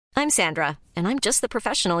I'm Sandra, and I'm just the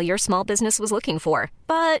professional your small business was looking for.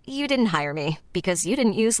 But you didn't hire me because you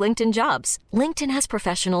didn't use LinkedIn Jobs. LinkedIn has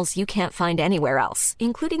professionals you can't find anywhere else,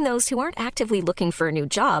 including those who aren't actively looking for a new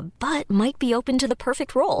job, but might be open to the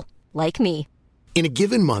perfect role, like me. In a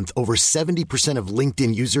given month, over 70% of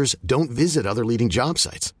LinkedIn users don't visit other leading job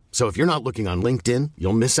sites. So if you're not looking on LinkedIn,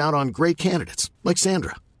 you'll miss out on great candidates like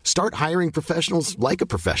Sandra. Start hiring professionals like a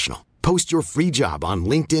professional. Post your free job on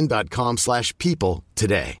linkedin.com/people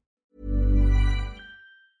today.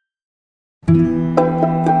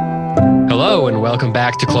 Hello and welcome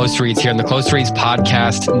back to Close Reads here on the Close Reads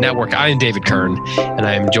Podcast Network. I am David Kern and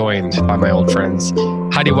I am joined by my old friends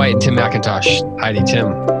Heidi White and Tim McIntosh. Heidi, Tim,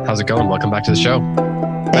 how's it going? Welcome back to the show.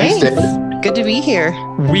 Thanks, David. Good to be here.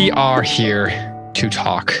 We are here to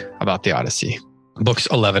talk about the Odyssey. Books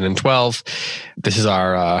 11 and 12. This is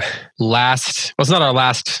our last, well, it's not our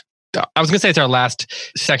last, I was going to say it's our last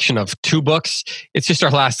section of 2 books. It's just our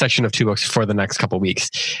last section of 2 books for the next couple of weeks.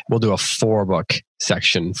 We'll do a 4-book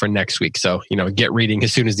section for next week. So, get reading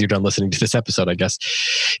as soon as you're done listening to this episode, I guess.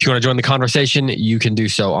 If you want to join the conversation, you can do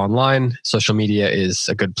so online. Social media is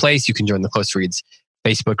a good place. You can join the Close Reads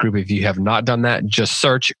Facebook group. If you have not done that, just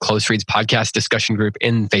search Close Reads Podcast Discussion Group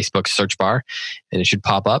in Facebook's search bar and it should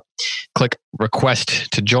pop up. Click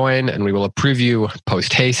request to join and we will approve you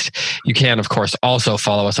post haste. You can, of course, also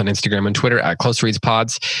follow us on Instagram and Twitter at Close Reads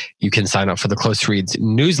Pods. You can sign up for the Close Reads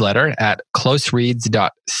newsletter at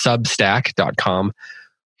closereads.substack.com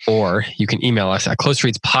or you can email us at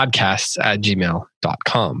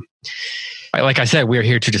closereadspodcasts@gmail.com. Like I said, we're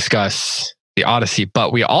here to discuss the Odyssey,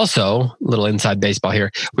 but we also, little inside baseball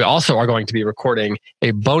here, we also are going to be recording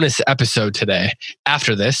a bonus episode today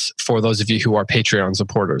after this for those of you who are Patreon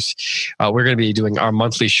supporters. We're going to be doing our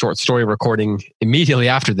monthly short story recording immediately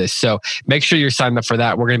after this. So make sure you're signed up for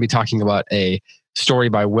that. We're going to be talking about a story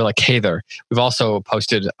by Willa Cather. We've also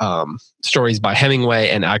posted stories by Hemingway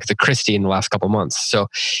and Agatha Christie in the last couple months. So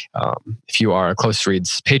if you are a Close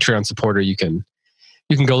Reads Patreon supporter, you can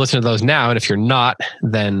go listen to those now. And if you're not,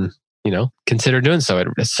 then consider doing so.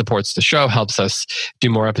 It supports the show, helps us do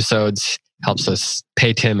more episodes, helps us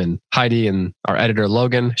pay Tim and Heidi and our editor,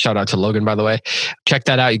 Logan. Shout out to Logan, by the way. Check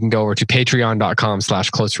that out. You can go over to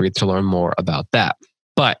patreon.com/closereads to learn more about that.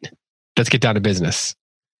 But let's get down to business.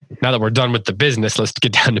 Now that we're done with the business, let's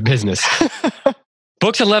get down to business.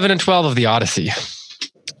 Books 11 and 12 of the Odyssey.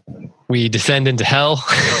 We descend into hell.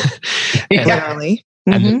 and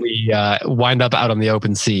then we wind up out on the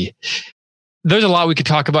open sea. There's a lot we could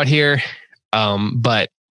talk about here,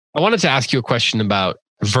 but I wanted to ask you a question about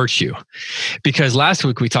virtue, because last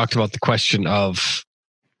week we talked about the question of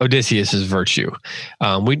Odysseus's virtue.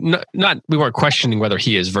 We weren't questioning whether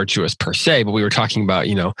he is virtuous per se, but we were talking about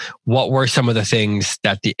what were some of the things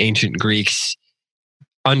that the ancient Greeks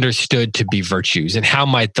understood to be virtues, and how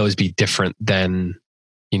might those be different than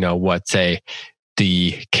what say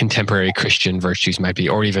the contemporary Christian virtues might be,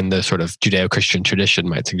 or even the sort of Judeo-Christian tradition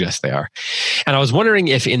might suggest they are. And I was wondering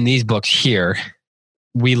if in these books here,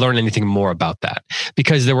 we learn anything more about that.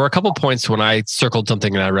 Because there were a couple points when I circled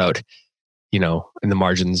something and I wrote, in the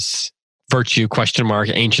margins, virtue, ?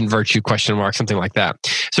 Ancient virtue, ? Something like that.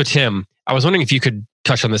 So Tim, I was wondering if you could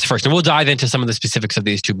touch on this first, and we'll dive into some of the specifics of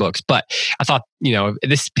these 2 books. But I thought,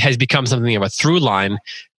 this has become something of a through line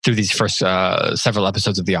through these first several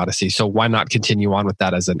episodes of the Odyssey. So why not continue on with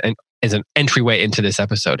that as an entryway into this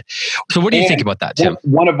episode? So what do you think about that, Tim?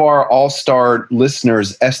 One of our all-star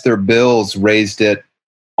listeners, Esther Bills, raised it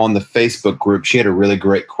on the Facebook group. She had a really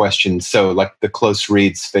great question. So like the Close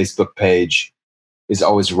Reads Facebook page is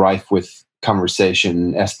always rife with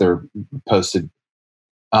conversation. Esther posted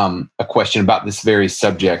a question about this very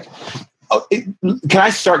subject. Can I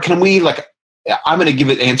start? Can we I'm going to give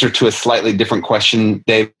an answer to a slightly different question,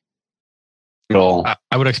 Dave. I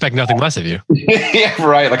would expect nothing less of you. Yeah,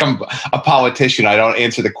 right. Like I'm a politician. I don't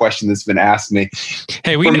answer the question that's been asked me.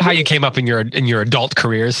 Hey, we know how you came up in your adult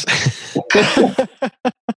careers.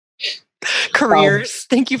 Careers.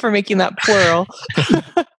 Thank you for making that plural.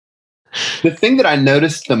 The thing that I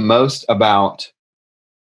noticed the most about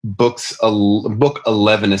book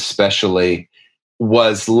 11 especially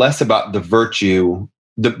was less about the virtue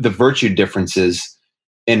differences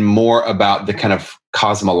and more about the kind of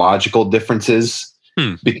cosmological differences.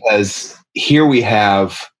 Because here we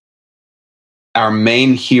have our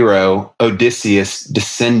main hero, Odysseus,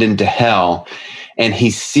 descend into hell, and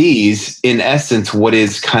he sees, in essence, what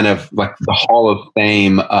is kind of like the Hall of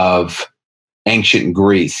Fame of ancient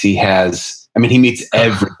Greece. He meets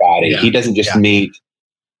everybody. Yeah. He doesn't just meet,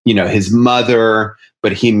 his mother,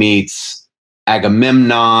 but he meets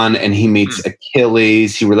Agamemnon, and he meets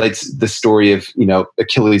Achilles. He relates the story of,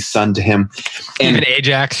 Achilles' son to him. And even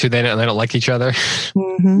Ajax, who they don't like each other.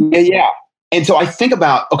 Mm-hmm. Yeah. And so I think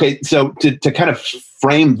about, so to kind of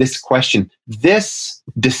frame this question, this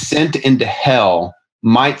descent into hell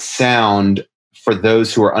might sound, for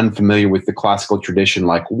those who are unfamiliar with the classical tradition,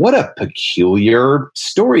 like, what a peculiar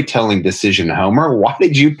storytelling decision, Homer. Why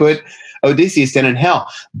did you put Odysseus down in hell?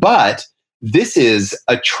 But this is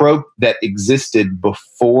a trope that existed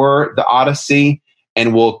before the Odyssey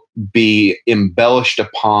and will be embellished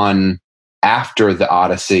upon after the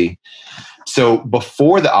Odyssey. So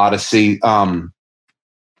before the Odyssey,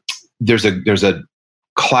 there's a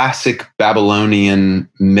classic Babylonian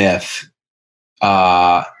myth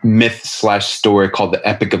 / story called the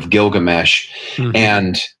Epic of Gilgamesh,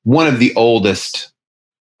 and one of the oldest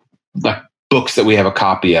books that we have a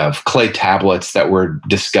copy of, clay tablets that were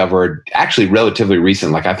discovered actually relatively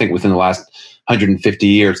recent, I think within the last 150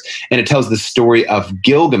 years. And it tells the story of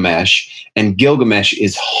Gilgamesh, and Gilgamesh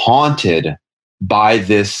is haunted by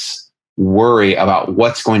this worry about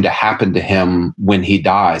what's going to happen to him when he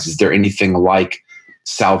dies. Is there anything like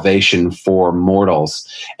salvation for mortals?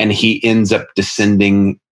 And he ends up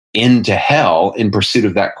descending into hell in pursuit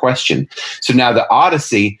of that question. So now the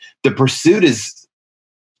Odyssey, the pursuit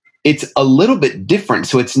it's a little bit different.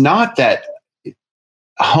 So it's not that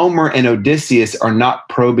Homer and Odysseus are not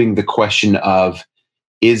probing the question of,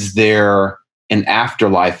 is there an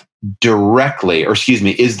afterlife directly, or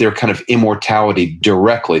is there kind of immortality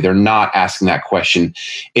directly? They're not asking that question.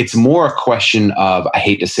 It's more a question of, I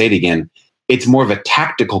hate to say it again, it's more of a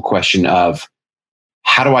tactical question of,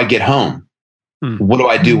 how do I get home? What do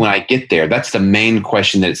I do when I get there? That's the main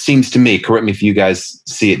question that it seems to me, correct me if you guys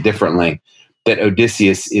see it differently, that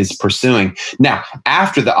Odysseus is pursuing. Now,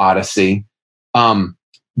 after the Odyssey,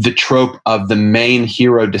 the trope of the main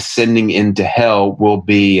hero descending into hell will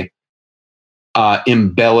be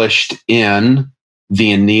embellished in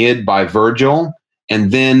the Aeneid by Virgil,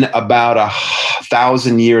 and then about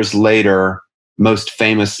 1,000 years later, most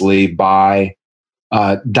famously by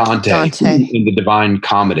Dante in the Divine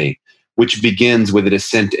Comedy, which begins with a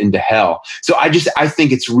descent into hell. So I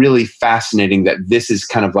think it's really fascinating that this is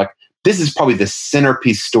kind of this is probably the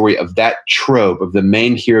centerpiece story of that trope of the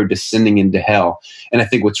main hero descending into hell. And I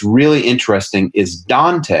think what's really interesting is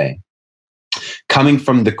Dante, coming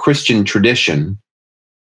from the Christian tradition,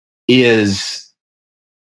 is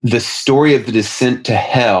the story of the descent to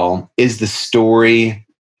hell is the story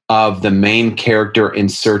of the main character in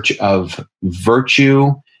search of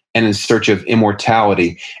virtue and in search of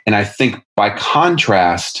immortality. And I think by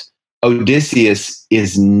contrast, Odysseus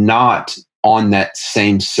is not on that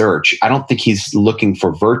same search. I don't think he's looking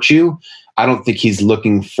for virtue. I don't think he's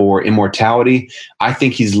looking for immortality. I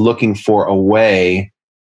think he's looking for a way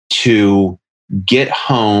to get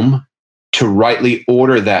home, to rightly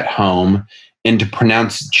order that home, and to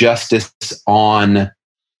pronounce justice on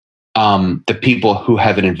the people who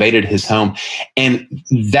have invaded his home. And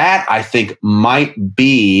that, I think, might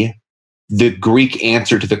be the Greek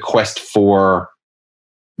answer to the quest for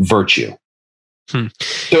virtue.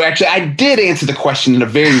 So actually, I did answer the question in a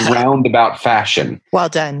very roundabout fashion. Well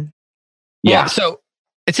done. Yeah. Well, so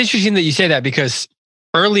it's interesting that you say that, because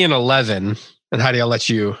early in 11, and Heidi, I'll let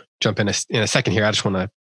you jump in a second here. I just want to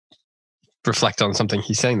reflect on something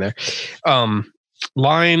he's saying there. Around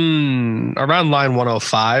line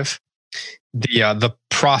 105, the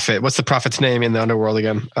prophet, what's the prophet's name in the underworld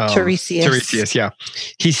again? Tiresias, yeah.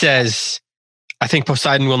 He says, I think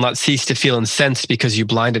Poseidon will not cease to feel incensed because you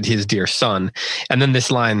blinded his dear son. And then this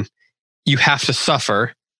line, you have to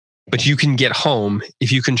suffer, but you can get home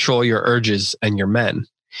if you control your urges and your men.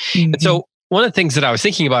 Mm-hmm. And so one of the things that I was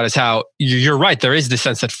thinking about is how you're right. There is the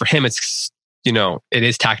sense that for him, it's, it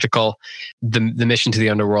is tactical. The mission to the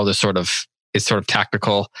underworld is sort of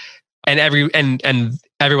tactical. And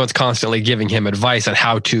everyone's constantly giving him advice on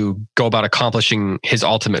how to go about accomplishing his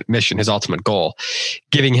ultimate mission, his ultimate goal,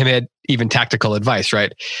 giving him even tactical advice,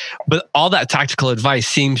 right? But all that tactical advice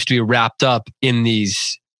seems to be wrapped up in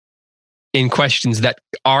questions that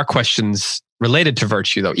are questions related to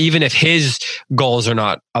virtue, though. Even if his goals are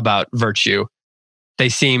not about virtue,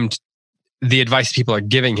 the advice people are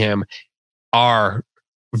giving him are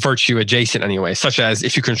virtue adjacent anyway, such as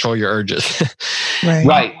if you control your urges,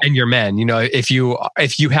 right, and your men. If you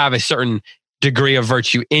have a certain degree of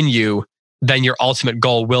virtue in you, then your ultimate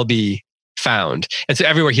goal will be found. And so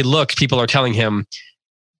everywhere he looks, people are telling him,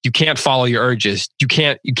 you can't follow your urges. You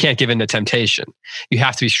can't give in to temptation. You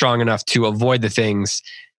have to be strong enough to avoid the things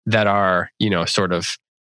that are, sort of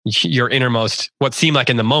your innermost, what seem like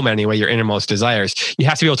in the moment anyway, your innermost desires. You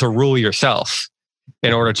have to be able to rule yourself.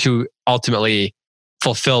 in order to ultimately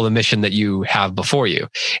fulfill the mission that you have before you.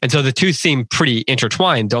 And so the two seem pretty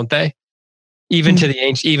intertwined, don't they? Even to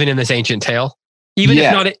even in this ancient tale, even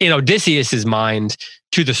if not in Odysseus's mind,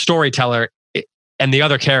 to the storyteller and the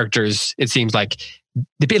other characters, it seems like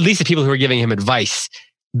at least the people who are giving him advice,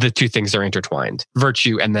 the two things are intertwined: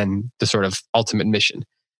 virtue and then the sort of ultimate mission.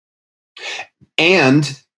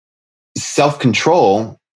 And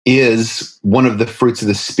self-control is one of the fruits of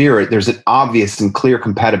the Spirit. There's an obvious and clear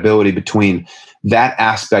compatibility between that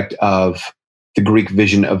aspect of the Greek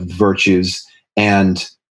vision of the virtues and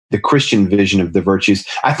the Christian vision of the virtues.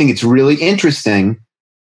 I think it's really interesting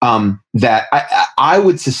that I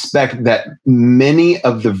would suspect that many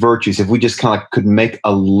of the virtues, if we just kind of like could make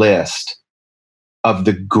a list of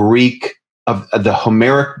the Greek, of the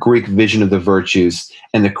Homeric Greek vision of the virtues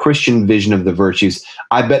and the Christian vision of the virtues,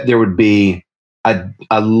 I bet there would be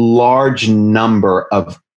a large number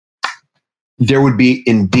of, there would be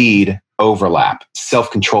indeed overlap,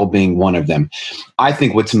 self-control being one of them. I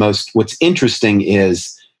think what's interesting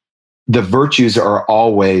is the virtues are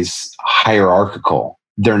always hierarchical.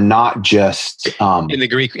 They're not just in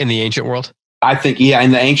the ancient world. I think,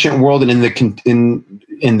 in the ancient world and in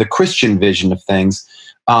the Christian vision of things,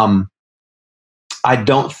 I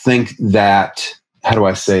don't think that. How do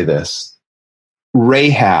I say this?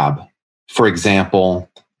 Rahab, for example,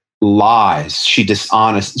 lies. She's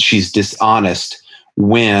dishonest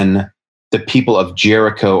when the people of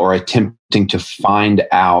Jericho are attempting to find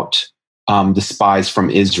out the spies from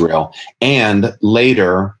Israel. And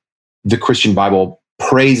later, the Christian Bible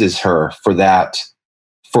praises her for that,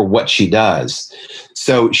 for what she does.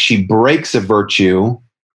 So she breaks a virtue,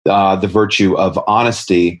 the virtue of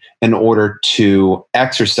honesty, in order to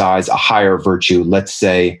exercise a higher virtue, let's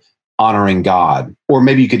say honoring God, or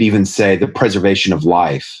maybe you could even say the preservation of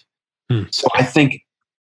life. So I think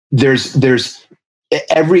there's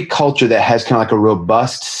every culture that has kind of like a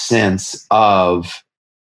robust sense of,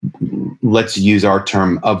 let's use our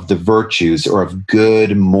term, of the virtues or of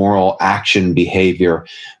good moral action behavior.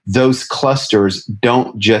 Those clusters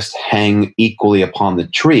don't just hang equally upon the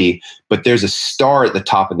tree, but there's a star at the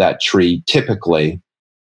top of that tree typically.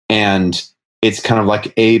 And it's kind of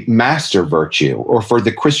like a master virtue. Or for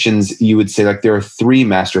the Christians, you would say like there are three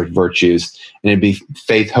master virtues, and it'd be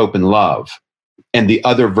faith, hope, and love. And the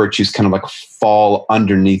other virtues kind of like fall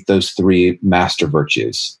underneath those three master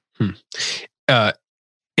virtues.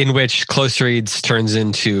 In which Close Reads turns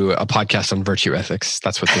into a podcast on virtue ethics.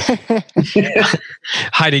 That's what this is.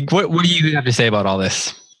 Heidi, what do you have to say about all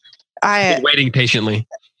this? I've been waiting patiently.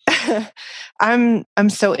 I'm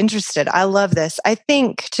so interested. I love this. I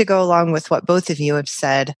think, to go along with what both of you have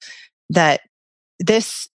said, that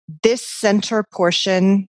this center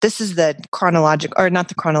portion, this is the chronological, or not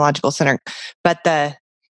the chronological center, but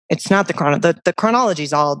it's not the chronology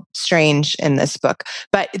is all strange in this book,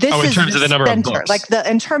 but this is in terms of the number center, of books, like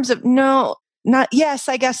in terms of yes,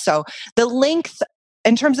 I guess so. The length,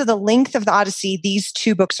 in terms of the length of the Odyssey, these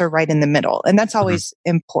two books are right in the middle, and that's always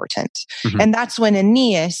important. And that's when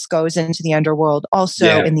Aeneas goes into the underworld,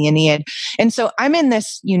 also in the Aeneid. And so I'm in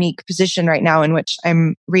this unique position right now in which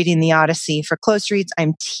I'm reading the Odyssey for Close Reads.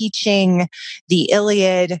 I'm teaching the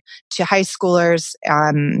Iliad to high schoolers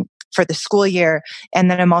for the school year. And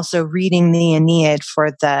then I'm also reading the Aeneid for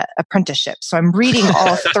the apprenticeship. So I'm reading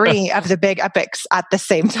all three of the big epics at the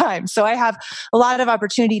same time. So I have a lot of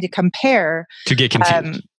opportunity to compare. To get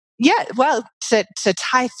confused. To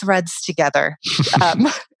tie threads together.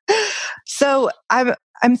 So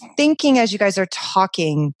I'm thinking, as you guys are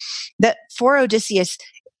talking, that for Odysseus,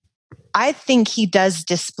 I think he does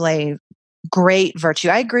display great virtue.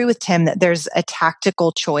 I agree with Tim that there's a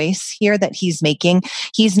tactical choice here that he's making.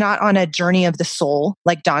 He's not on a journey of the soul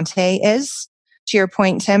like Dante is, to your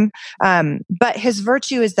point, Tim. But his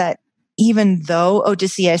virtue is that even though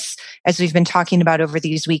Odysseus, as we've been talking about over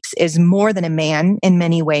these weeks, is more than a man in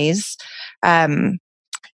many ways,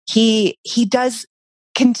 he does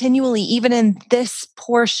continually, even in this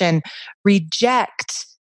portion, reject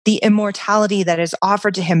the immortality that is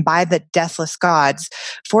offered to him by the deathless gods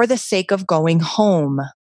for the sake of going home.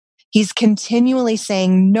 He's continually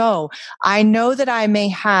saying, no, I know that I may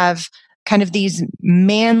have kind of these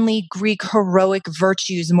manly Greek heroic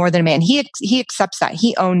virtues more than a man. He accepts that.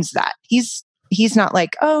 He owns that. He's not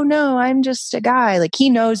like, oh no, I'm just a guy. Like, he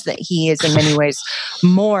knows that he is in many ways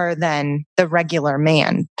more than the regular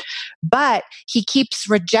man. But he keeps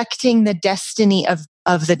rejecting the destiny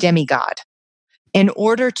of the demigod in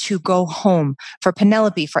order to go home for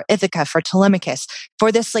Penelope, for Ithaca, for Telemachus,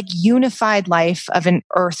 for this like unified life of an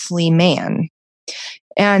earthly man.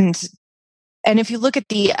 And if you look at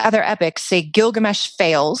the other epics, say Gilgamesh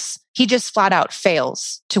fails He just flat out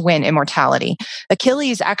fails to win immortality.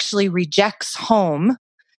 Achilles actually rejects home.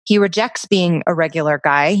 He rejects being a regular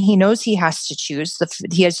guy. He knows he has to choose.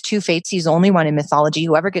 He has two fates. He's the only one in mythology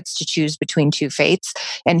who ever gets to choose between two fates.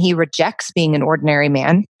 And he rejects being an ordinary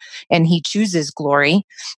man, and he chooses glory.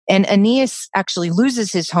 And Aeneas actually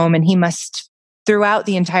loses his home, and he must, throughout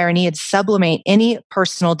the entire Aeneid, sublimate any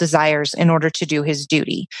personal desires in order to do his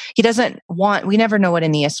duty. He doesn't want, we never know what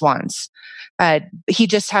Aeneas wants. He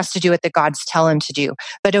just has to do what the gods tell him to do.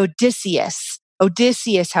 But Odysseus,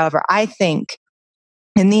 however, I think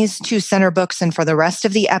in these two center books and for the rest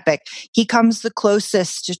of the epic, he comes the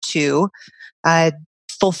closest to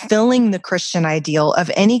fulfilling the Christian ideal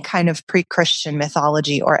of any kind of pre-Christian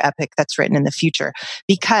mythology or epic that's written in the future,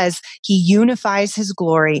 because he unifies his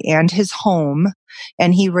glory and his home,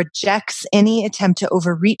 and he rejects any attempt to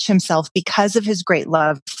overreach himself because of his great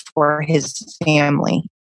love for his family.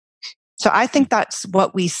 So I think that's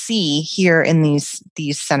what we see here in these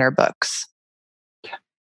center books.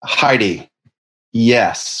 Heidi,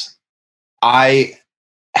 yes. I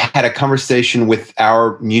had a conversation with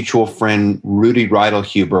our mutual friend, Rudy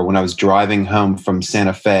Reidelhuber, when I was driving home from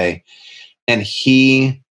Santa Fe. And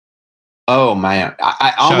oh man,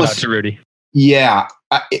 I almost— Shout out to Rudy. Yeah.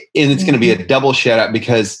 And it's going to be a double shout out,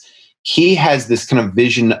 because he has this kind of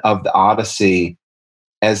vision of the Odyssey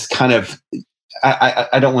as kind of—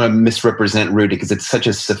 I don't want to misrepresent Rudy because it's such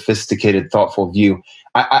a sophisticated, thoughtful view.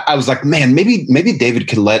 I was like, man, maybe David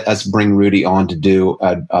could let us bring Rudy on to do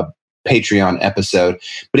a Patreon episode.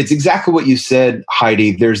 But it's exactly what you said,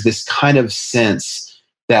 Heidi. There's this kind of sense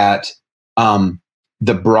that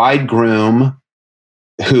the bridegroom,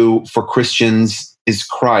 who for Christians is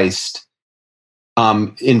Christ,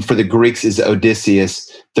 and for the Greeks is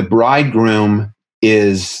Odysseus, the bridegroom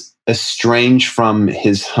is estranged from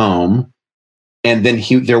his home. And then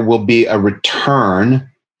there will be a return,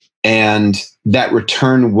 and that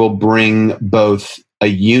return will bring both a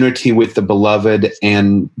unity with the beloved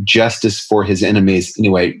and justice for his enemies.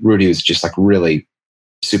 Anyway, Rudy was just like really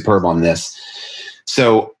superb on this.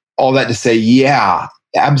 So all that to say, yeah,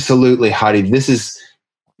 absolutely, Heidi.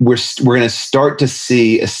 We're going to start to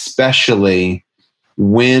see, especially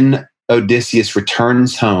when Odysseus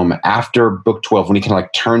returns home after book 12, when he kind of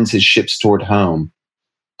like turns his ships toward home.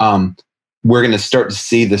 We're going to start to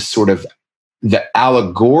see this sort of the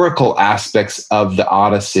allegorical aspects of the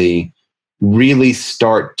Odyssey really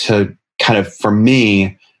start to kind of, for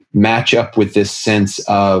me, match up with this sense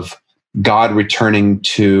of God returning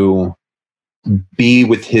to be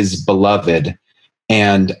with his beloved.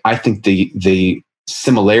 And I think the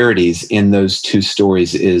similarities in those two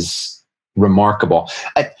stories is remarkable.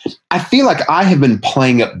 I feel like I have been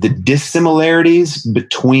playing up the dissimilarities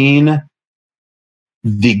between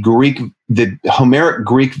the Homeric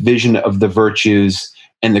Greek vision of the virtues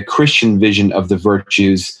and the Christian vision of the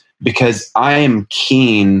virtues, because I am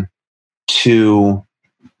keen to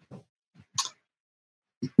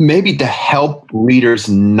maybe to help readers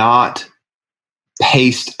not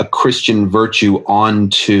paste a Christian virtue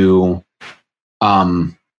onto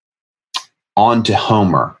Homer,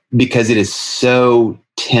 because it is so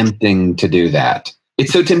tempting to do that.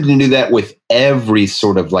 It's so tempting to do that with every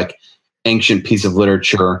sort of like ancient piece of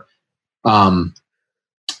literature.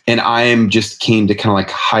 And I am just keen to kind of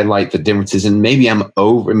like highlight the differences, and maybe I'm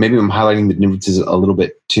highlighting the differences a little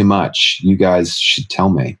bit too much. You guys should tell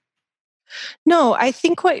me. No, I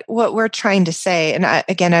think what we're trying to say, and I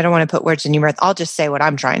don't want to put words in your mouth. I'll just say what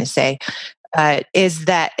I'm trying to say, is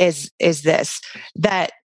this,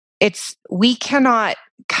 that we cannot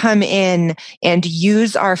come in and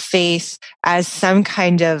use our faith as some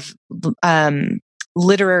kind of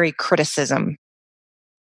literary criticism.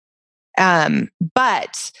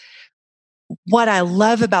 But what I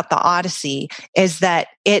love about the Odyssey is that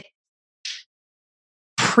it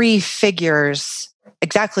prefigures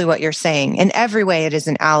exactly what you're saying. In every way, it is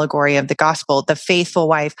an allegory of the gospel, the faithful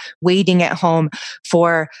wife waiting at home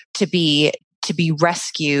to be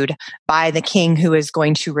rescued by the king who is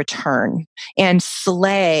going to return and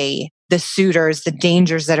slay the suitors, the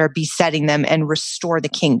dangers that are besetting them, and restore the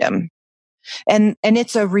kingdom. And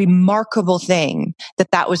it's a remarkable thing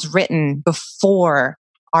that was written before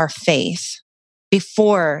our faith,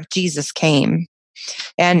 before Jesus came.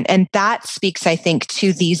 And that speaks, I think,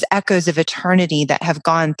 to these echoes of eternity that have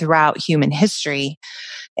gone throughout human history.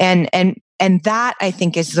 And that, I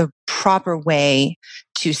think, is the proper way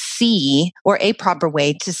to see, or a proper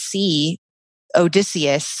way to see,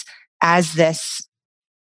 Odysseus as this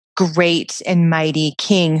great and mighty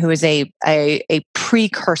king who is a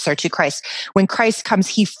precursor to Christ. When Christ comes,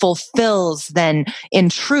 he fulfills then in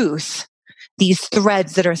truth these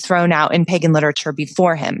threads that are thrown out in pagan literature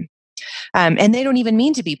before him. And they don't even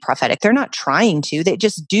mean to be prophetic. They're not trying to. They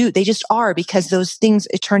just do. They just are, because those things,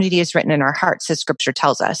 eternity is written in our hearts, as Scripture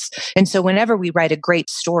tells us. And so whenever we write a great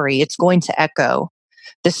story, it's going to echo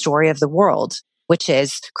the story of the world, which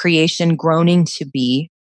is creation groaning to be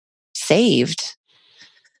saved.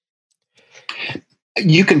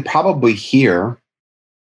 You can probably hear,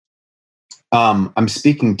 I'm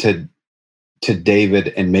speaking to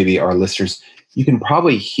David and maybe our listeners, you can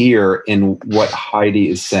probably hear in what Heidi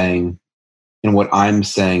is saying and what I'm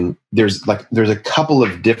saying, there's a couple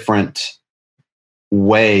of different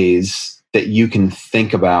ways that you can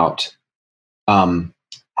think about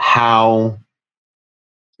how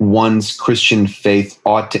one's Christian faith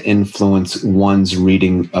ought to influence one's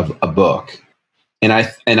reading of a book. And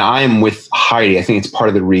I am with Heidi. I think it's part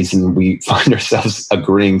of the reason we find ourselves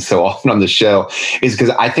agreeing so often on the show is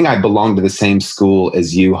because I think I belong to the same school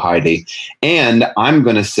as you, Heidi. And I'm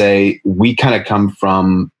going to say we kind of come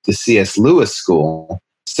from the C.S. Lewis school.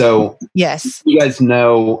 So yes, you guys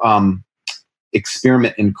know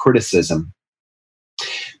Experiment in Criticism.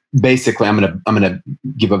 Basically, I'm gonna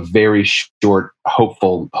give a very short,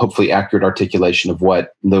 hopefully accurate articulation of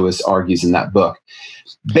what Lewis argues in that book.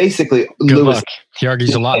 Basically, Good Lewis luck. He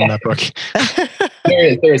argues a lot in that book.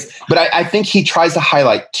 there is. But I think he tries to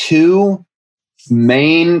highlight two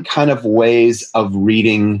main kind of ways of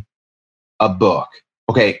reading a book.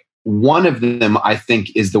 Okay, one of them I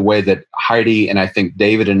think is the way that Heidi and I think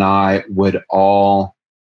David and I would all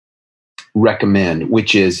recommend,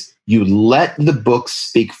 which is you let the book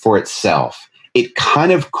speak for itself. It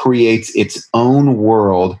kind of creates its own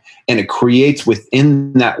world, and it creates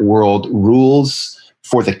within that world rules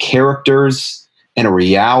for the characters and a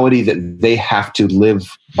reality that they have to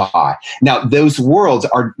live by. Now, those worlds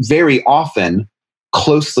are very often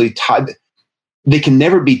closely tied. They can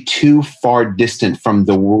never be too far distant from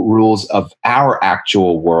the rules of our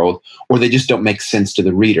actual world, or they just don't make sense to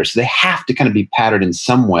the reader. So they have to kind of be patterned in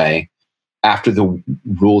some way after the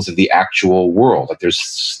rules of the actual world. Like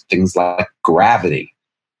there's things like gravity.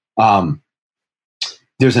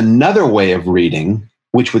 There's another way of reading,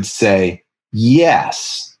 which would say,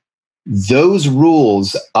 yes, those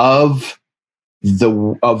rules of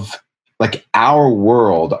like our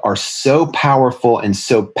world are so powerful and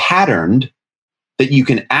so patterned that you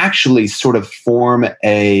can actually sort of form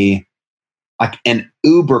an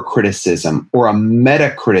uber criticism or a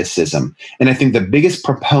meta criticism. And I think the biggest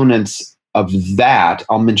proponents of that,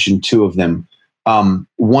 I'll mention two of them.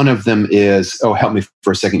 One of them is, help me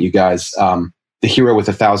for a second, you guys. The Hero with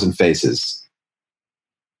 1,000 Faces.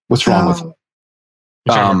 What's wrong with it?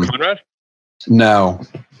 Conrad? No.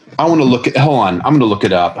 I want to look at, hold on. I'm going to look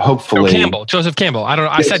it up. Hopefully. Campbell, Joseph Campbell. I don't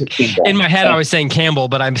know. I said Campbell. In my head, I was saying Campbell,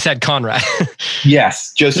 but I said Conrad.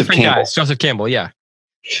 Yes. Joseph Different Campbell. Guys. Joseph Campbell. Yeah.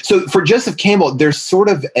 So for Joseph Campbell, there's sort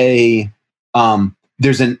of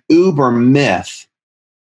there's an uber myth,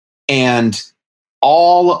 and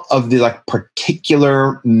all of the like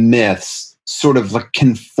particular myths sort of like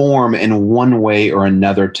conform in one way or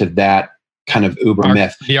another to that kind of uber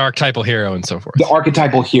myth. The archetypal hero and so forth. The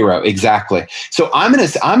archetypal hero, exactly. So I'm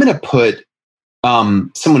gonna put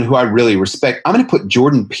someone who I really respect. I'm gonna put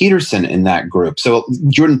Jordan Peterson in that group. So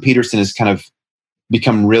Jordan Peterson has kind of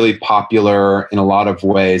become really popular in a lot of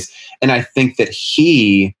ways, and I think that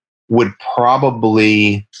he would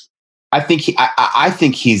probably. I think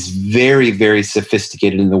he's very, very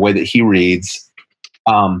sophisticated in the way that he reads,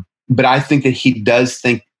 but I think that he does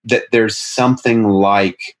think that there's something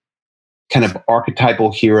like kind of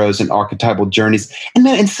archetypal heroes and archetypal journeys. And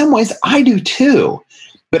man, in some ways, I do too.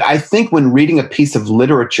 But I think when reading a piece of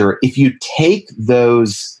literature, if you take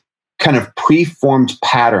those kind of preformed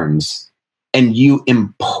patterns and you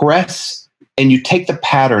impress, and you take the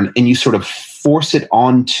pattern and you sort of force it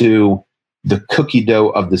onto the cookie dough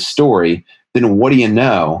of the story, then what do you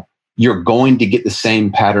know? You're going to get the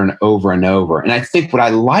same pattern over and over. And I think what I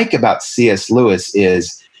like about C.S. Lewis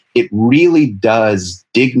is it really does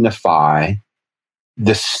dignify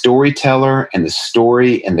the storyteller and the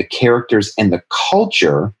story and the characters and the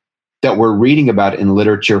culture that we're reading about in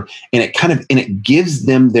literature. And it gives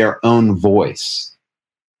them their own voice.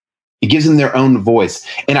 It gives them their own voice.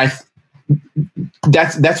 And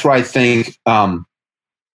that's where I think,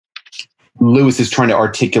 Lewis is trying to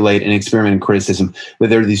articulate an Experiment in Criticism, that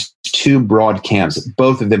there are these two broad camps.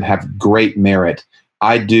 Both of them have great merit.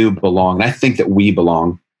 I do belong, and I think that we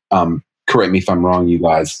belong, correct me if I'm wrong, you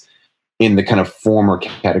guys, in the kind of former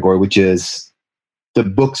category, which is the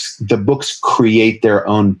books create their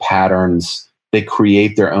own patterns, they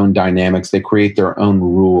create their own dynamics, they create their own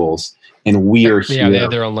rules, and we are here. Yeah, they have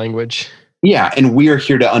their own language. Yeah, and we are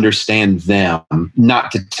here to understand them,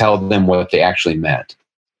 not to tell them what they actually meant.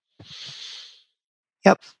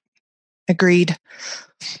 Yep. Agreed.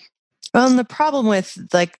 Well, and the problem with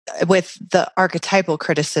the archetypal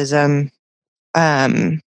criticism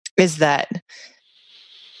is that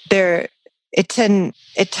it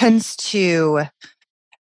tends to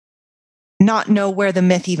not know where the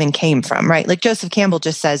myth even came from, right? Like Joseph Campbell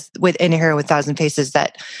just says in A Hero with a Thousand Faces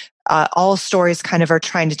that all stories kind of are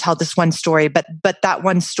trying to tell this one story, but that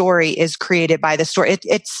one story is created by the story.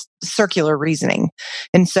 It's circular reasoning.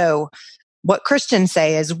 And so what Christians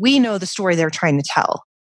say is we know the story they're trying to tell.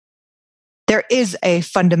 There is a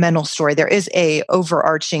fundamental story. There is a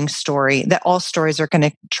overarching story that all stories are going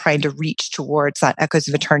to try to reach towards, that echoes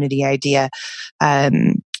of eternity idea.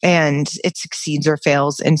 And it succeeds or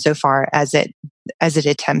fails insofar as it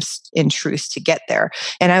attempts in truth to get there.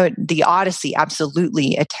 And the Odyssey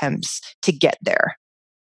absolutely attempts to get there.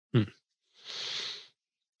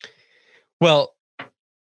 Well,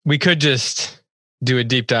 we could just do a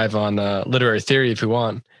deep dive on literary theory if we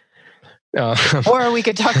want. Or we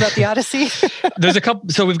could talk about the Odyssey. There's a couple.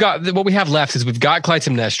 So we've got what we have left is we've got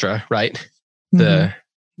Clytemnestra, right?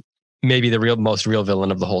 Maybe the most real villain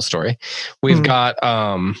of the whole story. We've got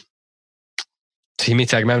so he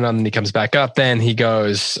meets Agamemnon and he comes back up. Then he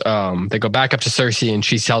goes. They go back up to Circe and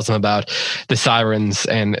she tells him about the Sirens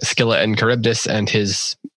and Scylla and Charybdis, and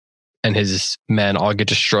his men all get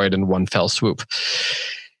destroyed in one fell swoop.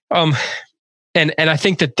 And I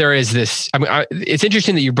think that there is this. I mean, it's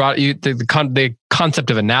interesting that you brought the concept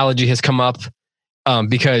of analogy has come up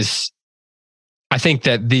because I think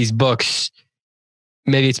that these books,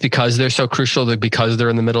 maybe it's because they're so crucial, that because they're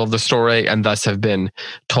in the middle of the story and thus have been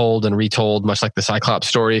told and retold, much like the Cyclops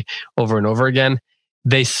story, over and over again.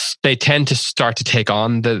 They tend to start to take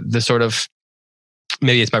on the sort of,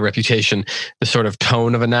 maybe it's by reputation, the sort of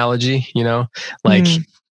tone of analogy. You know, like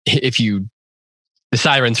if you. The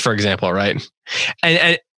Sirens, for example, right?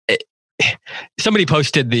 And somebody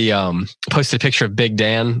posted a picture of Big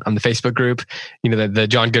Dan on the Facebook group. You know, the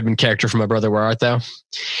John Goodman character from "O Brother, Where Art Thou?"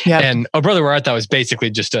 Yeah. And "O Brother, Where Art Thou" is basically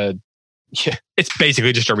just a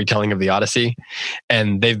retelling of the Odyssey,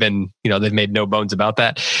 and they've made no bones about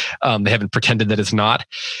that. They haven't pretended that it's not.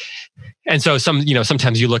 And so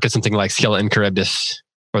sometimes you look at something like Scylla and Charybdis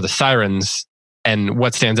or the Sirens, and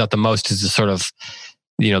what stands out the most is the sort of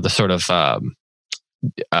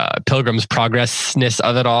Pilgrim's Progress-ness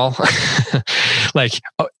of it all. Like,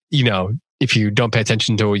 if you don't pay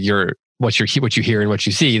attention to what you hear and what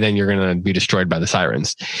you see, then you're going to be destroyed by the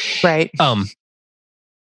Sirens. Right.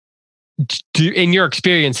 In your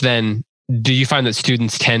experience then, do you find that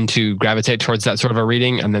students tend to gravitate towards that sort of a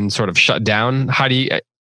reading and then sort of shut down? How do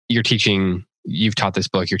you're teaching, you've taught this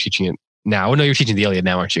book, you're teaching it now. Oh, no, you're teaching the Iliad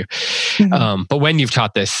now, aren't you? Mm-hmm. But when you've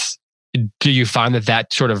taught this, do you find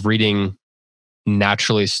that sort of reading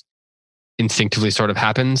naturally, instinctively sort of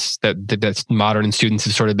happens, that modern students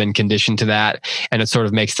have sort of been conditioned to that, and it sort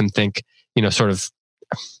of makes them think, sort of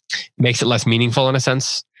makes it less meaningful in a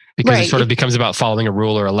sense, because It sort of becomes about following a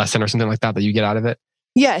rule or a lesson or something like that you get out of it?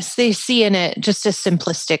 Yes, they see in it just a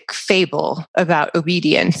simplistic fable about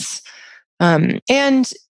obedience. And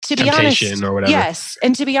to be honest, or whatever. Yes.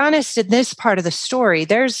 And to be honest, in this part of the story,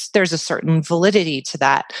 there's a certain validity to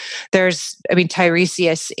that.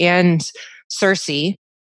 Tiresias and Circe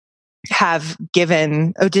have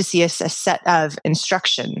given Odysseus a set of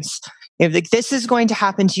instructions. Like, this is going to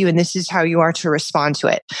happen to you, and this is how you are to respond to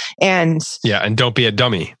it. And don't be a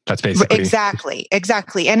dummy. That's basically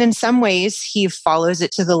exactly. And in some ways, he follows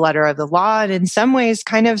it to the letter of the law, and in some ways,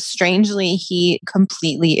 kind of strangely, he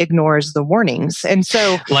completely ignores the warnings. And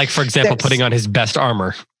so, like, for example, putting on his best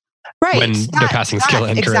armor, right? When they're passing Scylla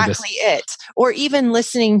and Charybdis. Exactly it. Or even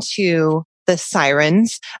listening to the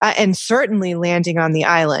Sirens, and certainly landing on the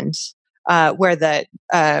island where the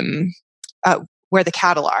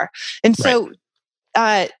cattle are. And so,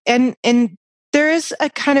 and there is a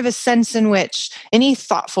kind of a sense in which any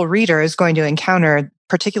thoughtful reader is going to encounter,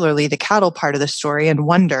 particularly the cattle part of the story, and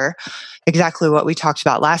wonder exactly what we talked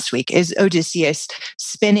about last week. Is Odysseus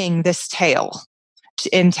spinning this tale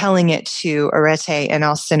in telling it to Arete and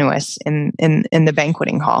Alcinous in the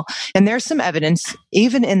banqueting hall? And there's some evidence,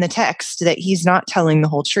 even in the text, that he's not telling the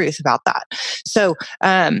whole truth about that. So,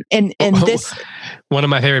 this, one of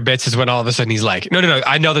my favorite bits is when all of a sudden he's like, no,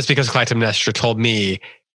 I know this because Clytemnestra told me.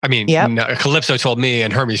 Calypso told me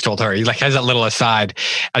and Hermes told her. He has that little aside.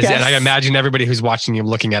 And I imagine everybody who's watching him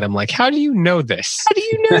looking at him like, how do you know this? How do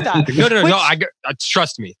you know that? No.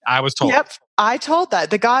 Trust me. I was told. Yep. I told that.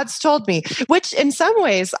 The gods told me, which in some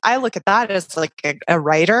ways I look at that as like a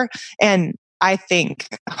writer, and I think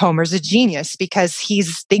Homer's a genius because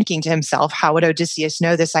he's thinking to himself, how would Odysseus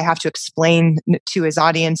know this? I have to explain to his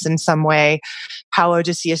audience in some way how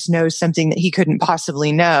Odysseus knows something that he couldn't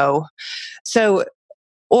possibly know. So,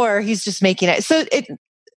 or he's just making it. So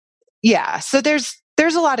so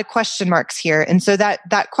there's a lot of question marks here. And so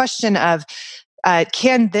that question of,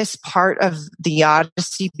 can this part of the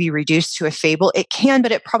Odyssey be reduced to a fable? It can,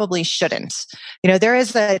 but it probably shouldn't. There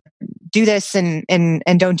is a do this and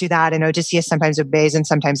don't do that, and Odysseus sometimes obeys and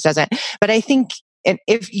sometimes doesn't. But I think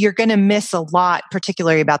if you're going to miss a lot,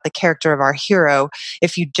 particularly about the character of our hero,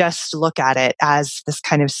 if you just look at it as this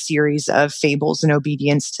kind of series of fables and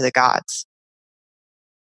obedience to the gods.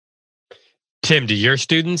 Tim, do your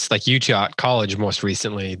students, like you taught college most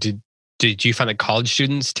recently, did you find that college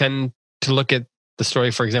students tend to look at the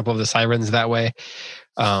story, for example, of the sirens that way?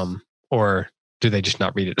 Or do they just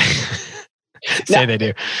not read it? Say they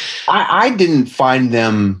do. I didn't find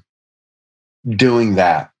them doing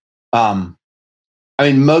that.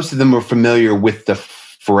 Most of them were familiar with the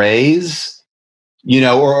phrase,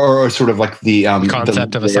 or sort of like the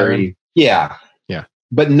concept of a siren. Yeah. Yeah.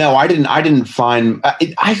 But no, I didn't find,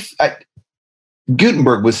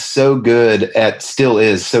 Gutenberg was still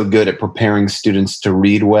is so good at preparing students to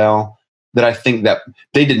read well, that I think that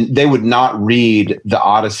they would not read the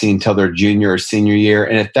Odyssey until their junior or senior year.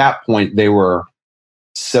 And at that point, they were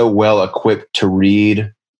so well equipped to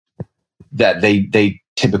read that they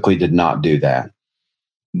typically did not do that.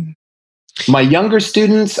 My younger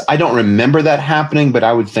students, I don't remember that happening, but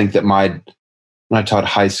I would think that when I taught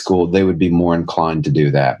high school, they would be more inclined to do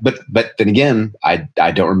that. But then again, I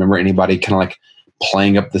don't remember anybody kind of like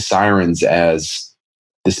playing up the sirens as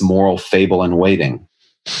this moral fable in waiting.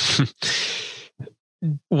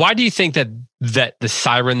 Why do you think that the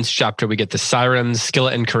Sirens chapter, we get the Sirens,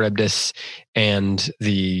 Scylla and Charybdis, and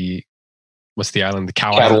what's the island? The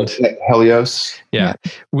Cow Island? Helios. Yeah.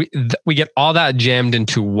 We get all that jammed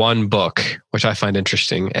into one book, which I find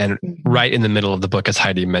interesting. And right in the middle of the book, as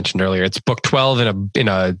Heidi mentioned earlier, it's book 12 in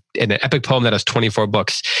an epic poem that has 24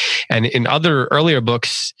 books. And in other earlier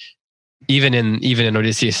books, even in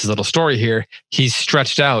Odysseus' little story here, he's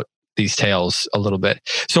stretched out these tales a little bit.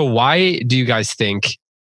 So why do you guys think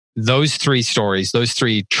those three stories, those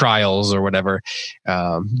three trials or whatever,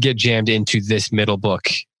 get jammed into this middle book?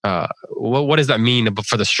 What does that mean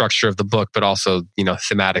for the structure of the book, but also,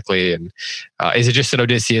 thematically? And is it just that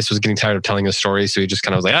Odysseus was getting tired of telling a story, so he just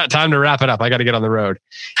kind of was like, time to wrap it up. I got to get on the road.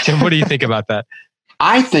 Tim, what do you think about that?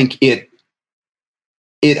 I think it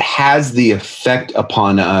has the effect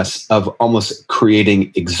upon us of almost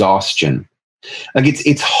creating exhaustion. Like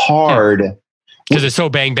it's hard because it's so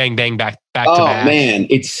bang, bang, bang, back to back. Oh man,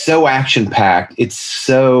 it's so action packed. It's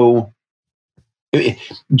so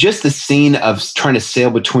just the scene of trying to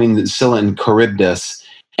sail between Scylla and Charybdis,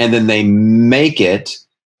 and then they make it.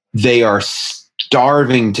 They are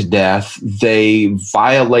starving to death. They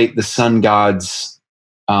violate the sun god's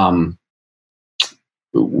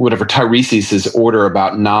whatever Tiresias' order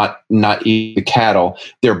about not eating the cattle.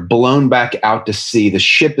 They're blown back out to sea. The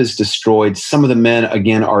ship is destroyed. Some of the men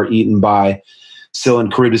again are eaten by Scylla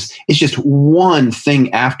and Charybdis. It's just one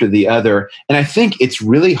thing after the other. And I think it's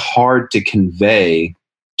really hard to convey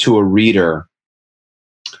to a reader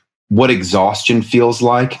what exhaustion feels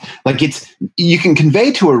like. Like you can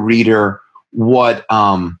convey to a reader what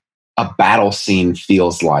a battle scene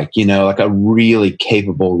feels like, like a really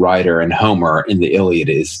capable writer, and Homer in the Iliad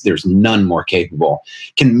there's none more capable,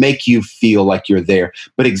 can make you feel like you're there.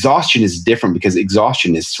 But exhaustion is different because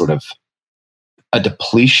exhaustion is sort of a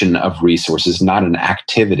depletion of resources, not an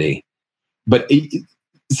activity.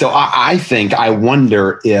 So I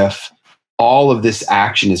wonder if all of this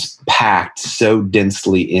action is packed so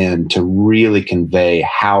densely in to really convey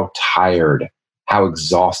how tired, how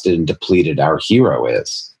exhausted and depleted our hero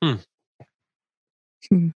is.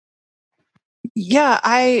 Yeah,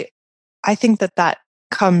 I think that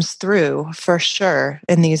comes through for sure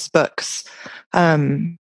in these books.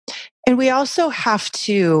 And we also have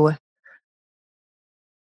to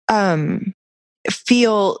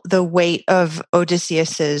feel the weight of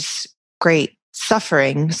Odysseus's great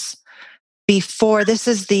sufferings before. I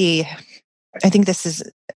think this is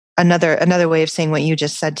another way of saying what you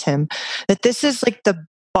just said, Tim, that this is like the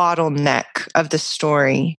bottleneck of the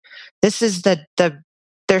story. This is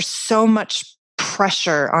there's so much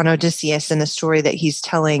pressure on Odysseus in the story that he's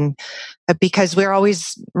telling, because we're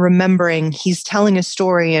always remembering he's telling a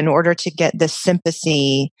story in order to get this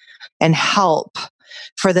sympathy and help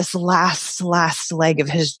for this last leg of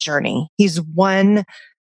his journey. He's one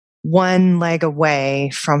leg away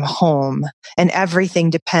from home, and everything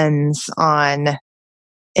depends on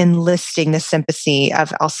enlisting the sympathy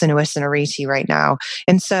of Alcinous and Arete right now.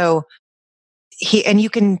 And so you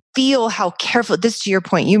can feel how careful, this to your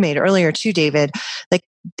point you made earlier too, David, like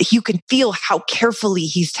you can feel how carefully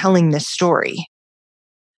he's telling this story.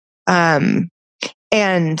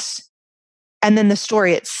 And then the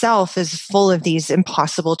story itself is full of these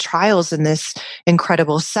impossible trials and this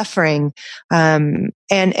incredible suffering. And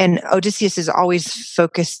Odysseus is always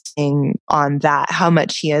focusing on that, how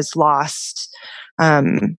much he has lost.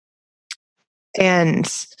 And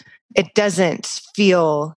it doesn't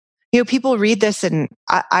feel, people read this, and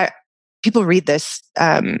people read this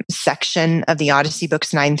section of the Odyssey,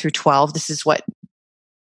 books 9 through 12. This is what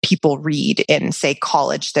people read in, say,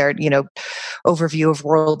 college, their, overview of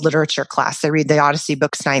world literature class. They read the Odyssey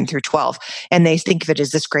books 9 through 12, and they think of it as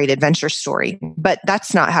this great adventure story. But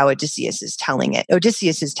that's not how Odysseus is telling it.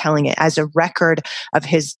 Odysseus is telling it as a record of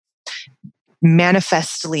his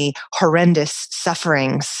manifestly horrendous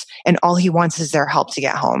sufferings, and all he wants is their help to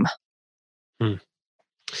get home.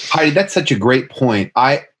 Heidi, that's such a great point.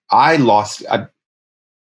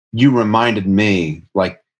 You reminded me,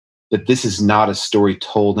 that this is not a story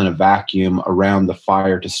told in a vacuum around the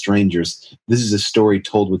fire to strangers. This is a story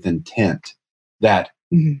told with intent, that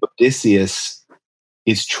Odysseus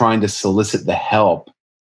is trying to solicit the help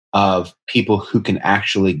of people who can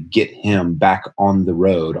actually get him back on the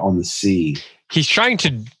road, on the sea. He's trying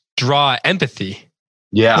to draw empathy.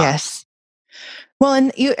 Yeah. Yes. Well,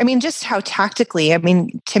 and just how tactically,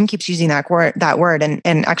 Tim keeps using that word, and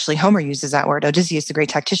actually Homer uses that word. Odysseus, the great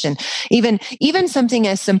tactician. Even something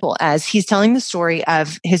as simple as he's telling the story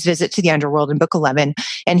of his visit to the underworld in book 11,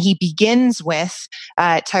 and he begins with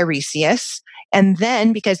Tiresias, and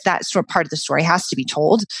then, because that part of the story has to be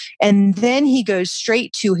told, and then he goes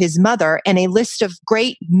straight to his mother and a list of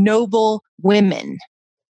great noble women.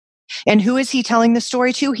 And who is he telling the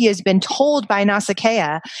story to? He has been told by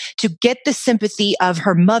Nausicaa to get the sympathy of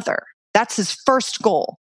her mother. That's his first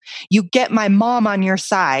goal. You get my mom on your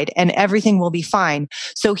side and everything will be fine.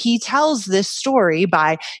 So he tells this story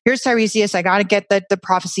by, here's Tiresias, I got to get the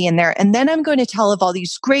prophecy in there. And then I'm going to tell of all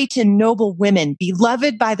these great and noble women,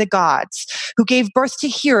 beloved by the gods, who gave birth to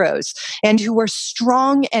heroes and who were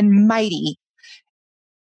strong and mighty.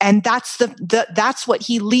 And that's that's what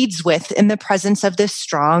he leads with in the presence of this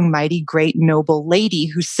strong, mighty, great, noble lady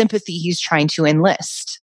whose sympathy he's trying to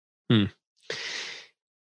enlist.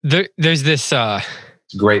 There's this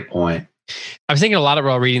great point. I was thinking a lot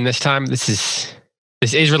while reading this time. This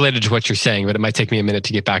is related to what you're saying, but it might take me a minute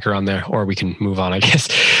to get back around there, or we can move on, I guess.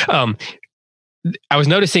 I was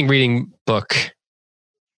noticing reading book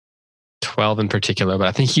 12 in particular, but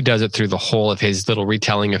I think he does it through the whole of his little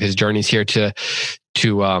retelling of his journeys here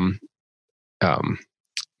I'm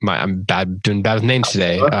doing bad with names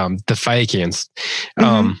today. The Phaeacians.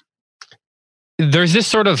 There's this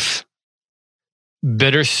sort of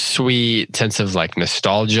bittersweet sense of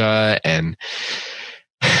nostalgia and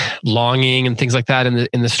longing and things like that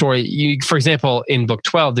in the story. For example, in book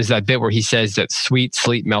 12, there's that bit where he says that sweet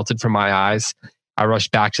sleep melted from my eyes. I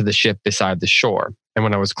rushed back to the ship beside the shore. And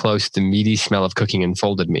when I was close, the meaty smell of cooking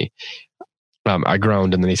enfolded me. I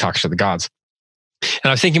groaned, and then he talks to the gods. And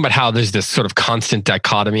I was thinking about how there's this sort of constant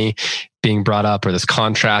dichotomy being brought up, or this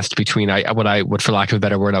contrast between what I would, for lack of a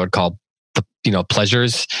better word, I would call the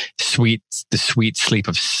pleasures, the sweet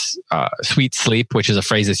sleep, which is a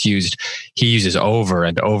phrase that's he uses over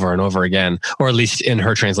and over and over again, or at least in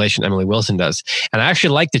her translation, Emily Wilson does. And I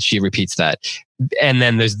actually like that she repeats that. And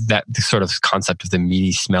then there's that sort of concept of the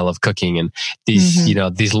meaty smell of cooking and these,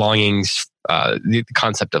 these longings, the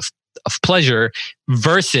concept of pleasure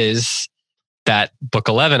versus that book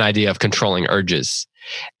 11 idea of controlling urges.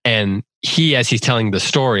 And he, as he's telling the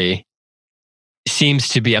story, seems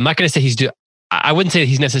to be, I'm not going to say I wouldn't say that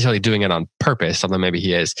he's necessarily doing it on purpose, although maybe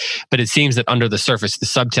he is, but it seems that under the surface, the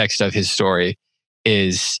subtext of his story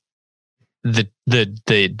is the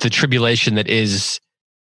tribulation that is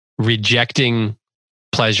rejecting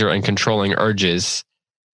pleasure and controlling urges,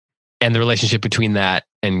 and the relationship between that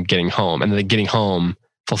and getting home, and then getting home,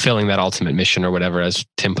 fulfilling that ultimate mission or whatever, as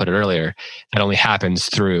Tim put it earlier, that only happens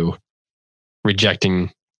through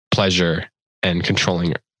rejecting pleasure and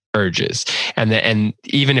controlling urges. And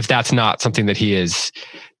even if that's not something that he is,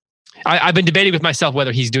 I've been debating with myself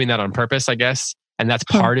whether he's doing that on purpose, I guess. And that's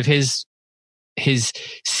part of his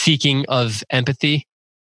seeking of empathy,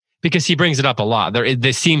 because he brings it up a lot.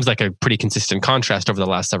 This seems like a pretty consistent contrast over the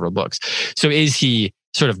last several books. So is he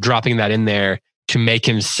sort of dropping that in there to make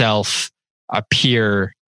himself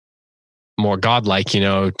appear more godlike,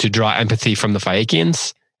 to draw empathy from the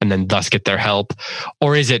Phaeacians and then thus get their help?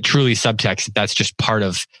 Or is it truly subtext that's just part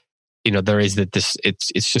of, there is that this,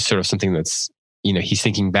 it's just sort of something that's he's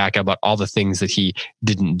thinking back about all the things that he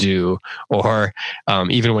didn't do, or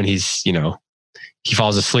even when he's, he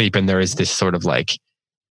falls asleep, and there is this sort of like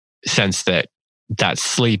sense that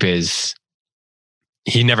sleep is,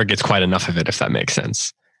 he never gets quite enough of it, if that makes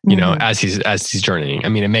sense. As he's journeying. I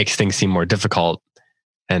mean, it makes things seem more difficult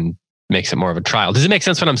and makes it more of a trial. Does it make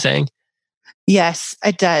sense what I'm saying? Yes,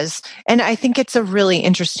 it does. And I think it's a really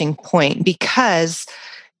interesting point, because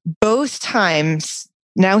both times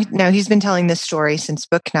now he's been telling this story since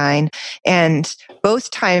book 9, and both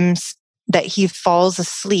times that he falls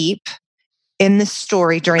asleep in the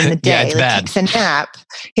story during the day, takes a nap,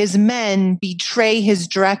 his men betray his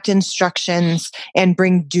direct instructions and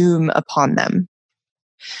bring doom upon them.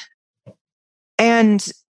 And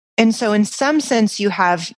so in some sense, you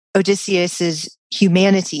have Odysseus's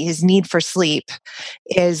humanity, his need for sleep,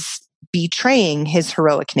 is betraying his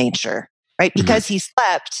heroic nature, right? Because he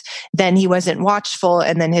slept, then he wasn't watchful,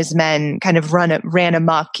 and then his men kind of ran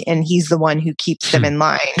amok, and he's the one who keeps them in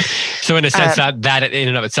line. So in a sense, that in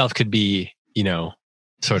and of itself could be,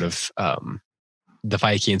 sort of the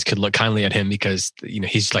Phaeacians could look kindly at him, because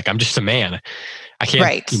he's like, I'm just a man. I can't,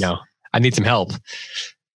 right. I need some help.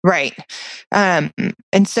 Right. And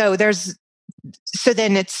so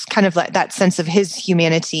then it's kind of like that sense of his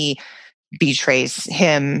humanity betrays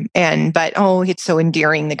him, but it's so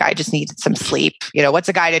endearing. The guy just needed some sleep. What's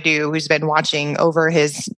a guy to do who's been watching over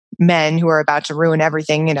his men who are about to ruin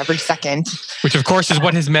everything in every second? Which of course is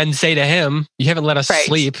what his men say to him. You haven't let us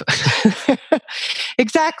sleep.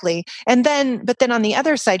 Exactly. But then on the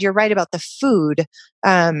other side, you're right about the food.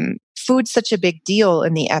 Food's such a big deal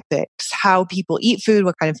in the epics. How people eat food,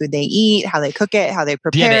 what kind of food they eat, how they cook it, how they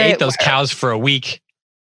prepare it. Yeah, they ate those cows for a week.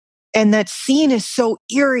 And that scene is so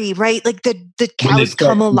eerie, right? Like the cows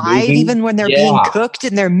come alive even when they're being cooked,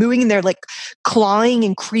 and they're moving, and they're like clawing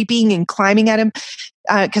and creeping and climbing at him,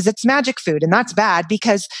 because it's magic food. And that's bad,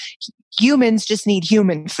 because humans just need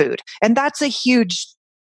human food. And that's a huge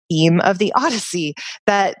theme of the Odyssey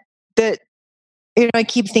that I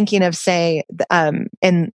keep thinking of, say,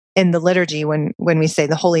 in the liturgy, when we say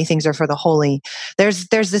the holy things are for the holy, there's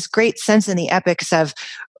this great sense in the epics of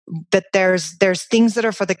that there's things that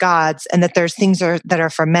are for the gods, and that there's things that are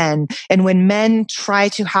for men. And when men try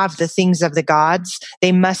to have the things of the gods,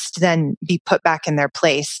 they must then be put back in their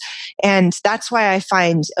place. And that's why I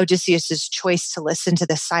find Odysseus's choice to listen to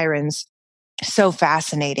the sirens so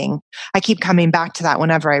fascinating. I keep coming back to that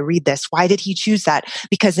whenever I read this. Why did he choose that?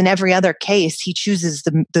 Because in every other case, he chooses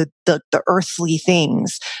the earthly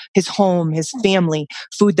things, his home, his family,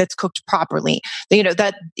 food that's cooked properly.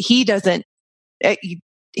 That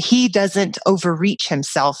he doesn't overreach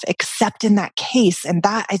himself, except in that case. And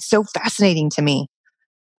that is so fascinating to me.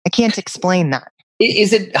 I can't explain that.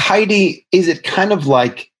 Is it, Heidi, is it kind of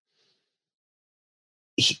like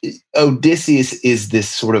Odysseus is this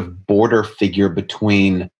sort of border figure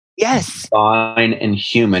between divine and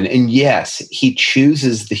human? And yes, he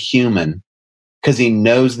chooses the human because he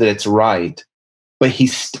knows that it's right, but he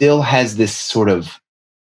still has this sort of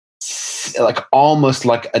like almost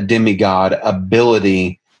like a demigod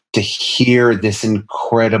ability to hear this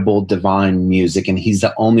incredible divine music. And he's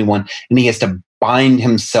the only one, and he has to bind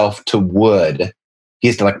himself to wood. He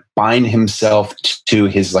has to like bind himself to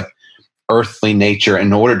his like earthly nature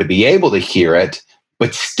in order to be able to hear it,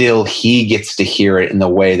 but still he gets to hear it in the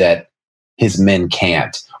way that his men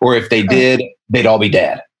can't. Or if they did, they'd all be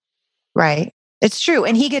dead. Right. It's true.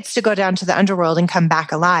 And he gets to go down to the underworld and come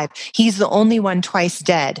back alive. He's the only one twice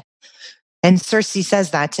dead. And Circe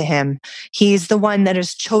says that to him. He's the one that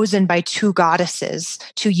is chosen by two goddesses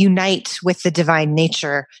to unite with the divine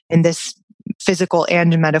nature in this physical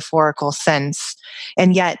and metaphorical sense.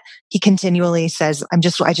 And yet he continually says, I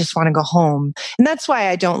just want to go home. And that's why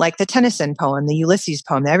I don't like the Tennyson poem, the Ulysses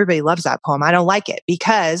poem. Everybody loves that poem. I don't like it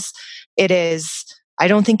because I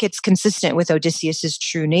don't think it's consistent with Odysseus's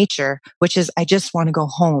true nature, which is, I just want to go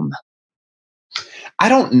home. I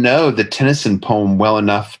don't know the Tennyson poem well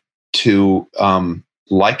enough to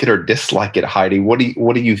like it or dislike it, Heidi. What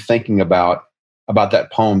are you thinking about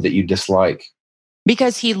that poem that you dislike?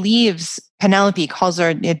 Because he leaves Penelope, calls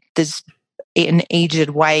her an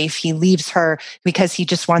aged wife. He leaves her because he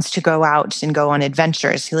just wants to go out and go on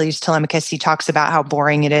adventures. He leaves Telemachus. He talks about how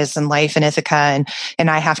boring it is in life in Ithaca, and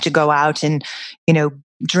I have to go out and,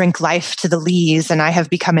 drink life to the lees, and I have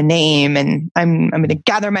become a name, and I'm going to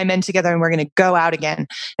gather my men together, and we're going to go out again.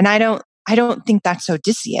 And I don't think that's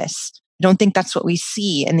Odysseus. I don't think that's what we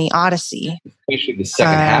see in the Odyssey. Especially the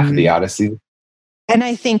second half of the Odyssey. And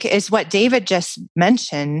I think is what David just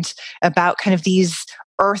mentioned about kind of these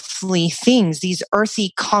earthly things, these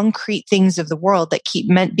earthy, concrete things of the world that keep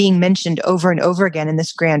being mentioned over and over again in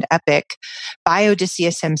this grand epic by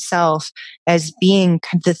Odysseus himself as being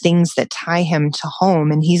the things that tie him to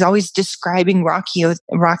home. And he's always describing rocky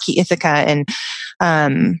Ithaca, and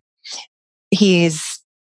he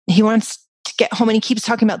wants to get home, and he keeps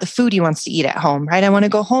talking about the food he wants to eat at home, right? I want to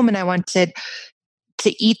go home and I want to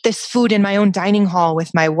eat this food in my own dining hall with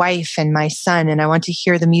my wife and my son, and I want to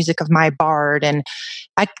hear the music of my bard. And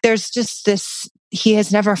there's just this, he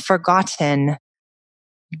has never forgotten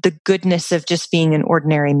the goodness of just being an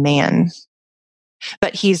ordinary man,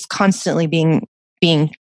 but he's constantly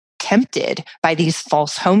being tempted by these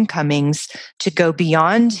false homecomings to go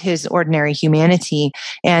beyond his ordinary humanity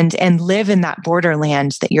and live in that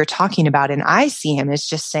borderland that you're talking about. And I see him as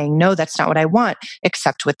just saying, no, that's not what I want,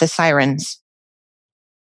 except with the sirens.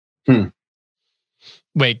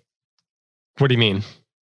 Wait, what do you mean?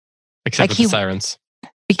 Except with the sirens?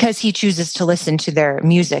 Because he chooses to listen to their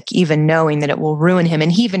music, even knowing that it will ruin him.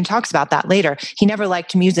 And he even talks about that later. He never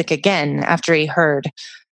liked music again after he heard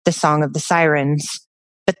the song of the sirens.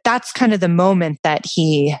 But that's kind of the moment that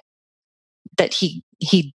he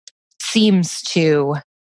seems to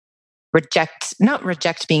not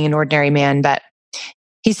reject being an ordinary man, but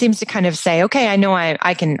he seems to kind of say, okay, I know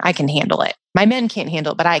I can handle it. My men can't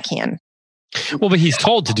handle it, but I can. Well, but he's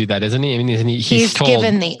told to do that, isn't he? I mean, he's told,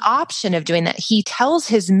 given the option of doing that. He tells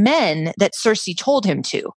his men that Circe told him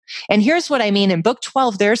to. And here's what I mean. In book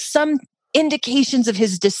 12, there's some indications of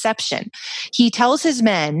his deception. He tells his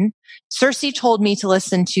men, Circe told me to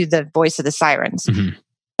listen to the voice of the sirens. Mm-hmm.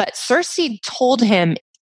 But Circe told him,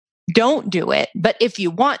 don't do it. But if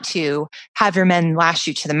you want to, have your men lash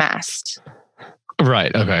you to the mast.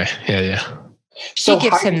 Right. Okay. Yeah. She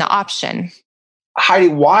gives him the option. Heidi,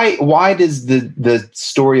 why does the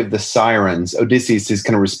story of the sirens, Odysseus'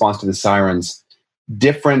 kind of response to the sirens,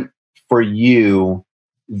 different for you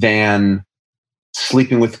than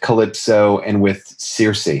sleeping with Calypso and with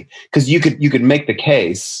Circe? Because you could make the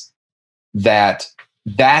case that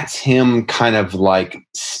that's him kind of like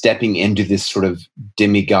stepping into this sort of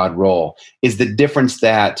demigod role. Is the difference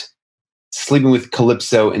that sleeping with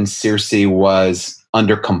Calypso and Circe was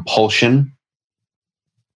under compulsion?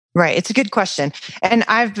 Right. It's a good question. And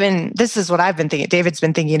this is what I've been thinking. David's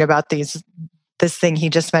been thinking about this thing he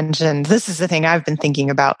just mentioned. This is the thing I've been thinking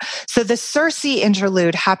about. So the Circe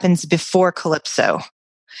interlude happens before Calypso,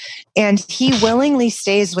 and he willingly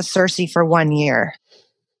stays with Circe for 1 year.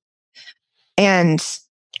 And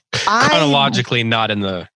chronologically, not in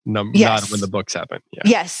the not when the books happen. Yeah.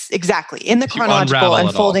 Yes, exactly. In the chronological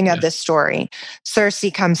unfolding of this story, Circe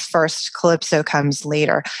comes first, Calypso comes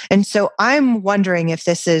later. And so I'm wondering if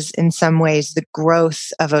this is in some ways the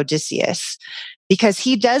growth of Odysseus, because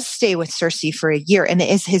he does stay with Circe for a year, and it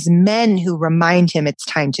is his men who remind him it's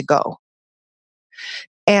time to go.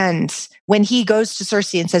 And when he goes to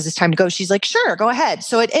Circe and says it's time to go, she's like, sure, go ahead.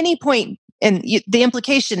 So at any point, and the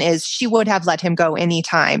implication is she would have let him go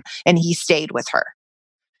anytime, and he stayed with her.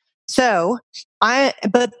 So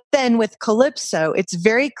but then with Calypso, it's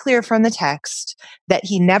very clear from the text that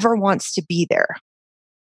he never wants to be there.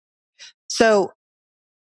 So,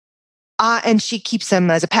 and she keeps him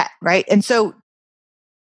as a pet, right? And so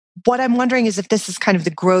what I'm wondering is if this is kind of the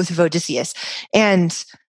growth of Odysseus, and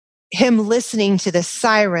him listening to the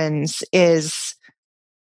sirens is,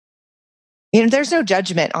 there's no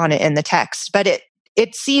judgment on it in the text, but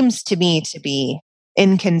it seems to me to be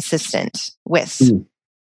inconsistent with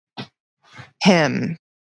him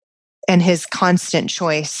and his constant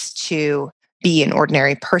choice to be an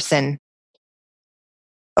ordinary person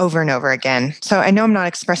over and over again. So I know I'm not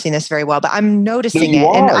expressing this very well, but I'm noticing it.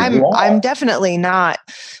 And I'm definitely not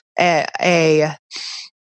I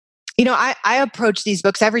approach these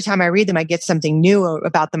books every time I read them, I get something new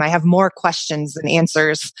about them. I have more questions than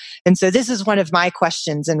answers. And so this is one of my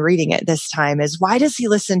questions in reading it this time is, why does he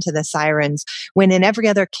listen to the sirens when in every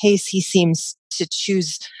other case he seems to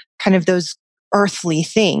choose kind of those earthly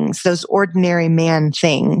things, those ordinary man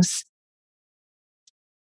things?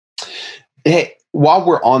 Hey, while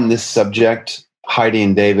we're on this subject, Heidi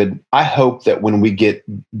and David, I hope that when we get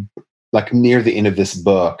like near the end of this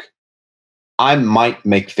book, I might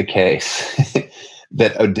make the case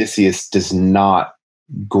that Odysseus does not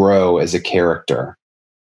grow as a character.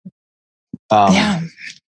 I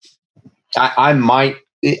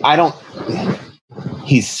don't.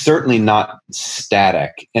 He's certainly not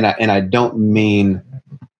static, and I don't mean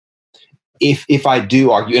if I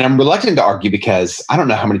do argue, and I'm reluctant to argue because I don't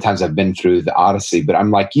know how many times I've been through the Odyssey, but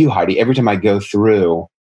I'm like you, Heidi. Every time I go through,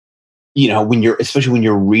 especially when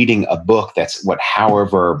you're reading a book that's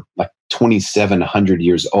however like 2,700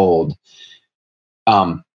 years old,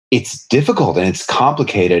 it's difficult and it's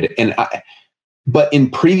complicated. But in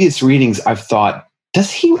previous readings, I've thought,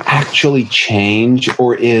 does he actually change,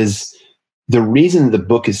 or is the reason the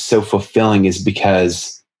book is so fulfilling is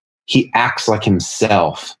because he acts like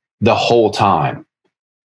himself the whole time?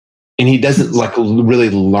 And he doesn't like really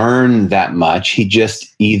learn that much. He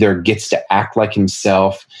just either gets to act like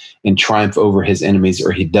himself and triumph over his enemies,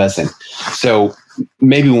 or he doesn't. So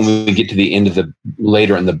maybe when we get to the end of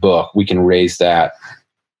later in the book, we can raise that.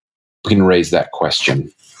 We can raise that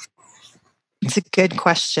question. It's a good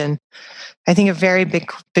question. I think a very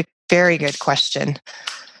big, very good question.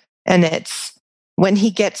 And it's when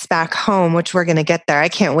he gets back home, which we're going to get there. I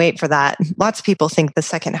can't wait for that. Lots of people think the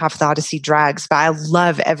second half of the Odyssey drags, but I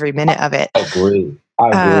love every minute of it. I agree.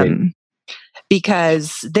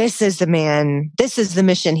 Because this is the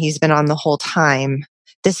mission he's been on the whole time.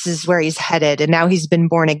 This is where he's headed. And now he's been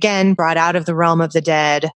born again, brought out of the realm of the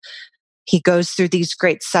dead. He goes through these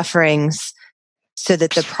great sufferings so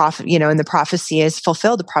that the prophet, and the prophecy is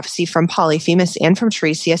fulfilled. The prophecy from Polyphemus and from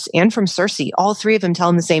Tiresias and from Circe, all three of them tell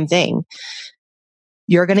him the same thing.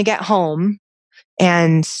 You're going to get home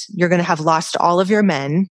and you're going to have lost all of your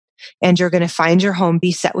men, and you're going to find your home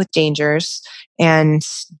beset with dangers. And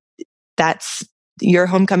that's your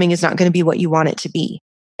homecoming is not going to be what you want it to be.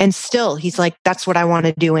 And still, he's like, that's what I want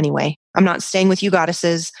to do anyway. I'm not staying with you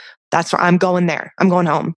goddesses. That's where I'm going there. I'm going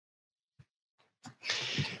home.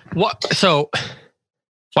 What? So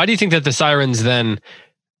why do you think that the sirens then,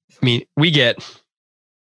 we get,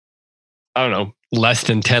 I don't know, less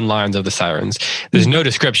than 10 lines of the sirens. There's no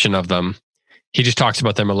description of them. He just talks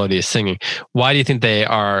about their melodious singing. Why do you think they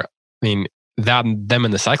are, them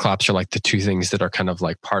and the Cyclops are like the two things that are kind of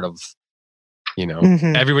like part of,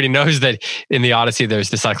 everybody knows that in the Odyssey, there's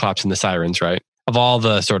the Cyclops and the sirens, right? Of all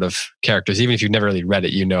the sort of characters, even if you've never really read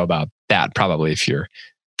it, you know about that probably if you're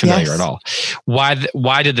familiar at all.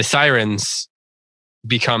 Why did the sirens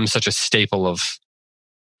become such a staple of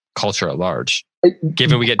culture at large?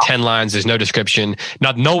 Given we get 10 lines, there's no description.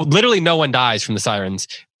 Literally no one dies from the sirens.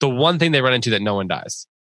 The one thing they run into that no one dies.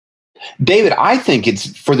 David, I think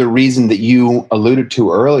it's for the reason that you alluded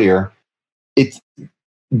to earlier. It's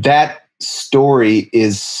that story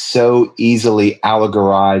is so easily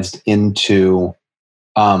allegorized into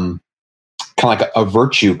kind of like a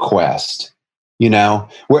virtue quest,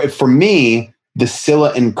 where for me, the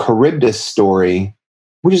Scylla and Charybdis story,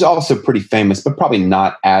 which is also pretty famous, but probably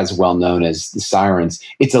not as well known as the sirens,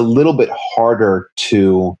 it's a little bit harder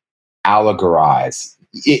to allegorize.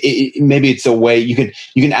 Maybe it's a way you can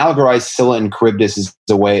allegorize Scylla and Charybdis as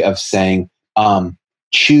a way of saying,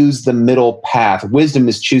 choose the middle path. Wisdom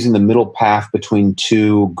is choosing the middle path between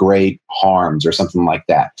two great harms or something like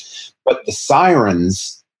that. But the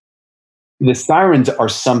sirens are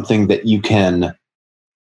something that you can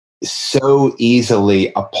so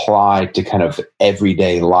easily apply to kind of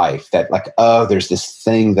everyday life, that like, oh, there's this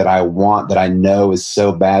thing that I want that I know is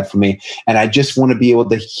so bad for me, and I just want to be able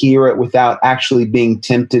to hear it without actually being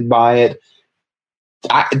tempted by it.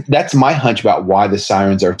 That's my hunch about why the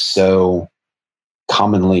sirens are so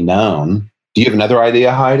commonly known. Do you have another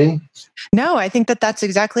idea, Heidi? No, I think that's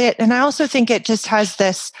exactly it. And I also think it just has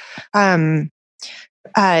this, it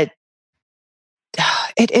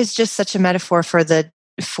is just such a metaphor for the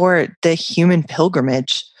human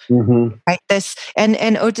pilgrimage, right? This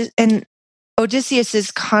and Odysseus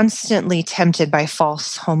is constantly tempted by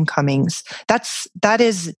false homecomings. That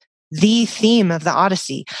is the theme of the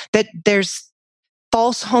Odyssey. That there's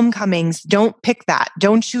false homecomings. Don't pick that.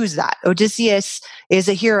 Don't choose that. Odysseus is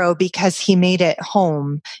a hero because he made it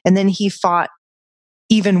home, and then he fought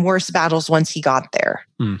even worse battles once he got there.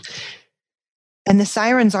 And the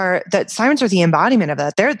sirens are the embodiment of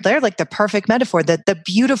that. They're like the perfect metaphor. That the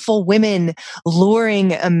beautiful women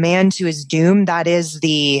luring a man to his doom. That is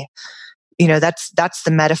that's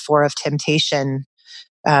the metaphor of temptation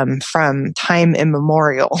from time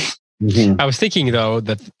immemorial. I was thinking though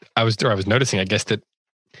that I was noticing, I guess, that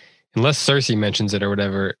unless Circe mentions it or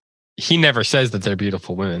whatever, he never says that they're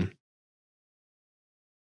beautiful women.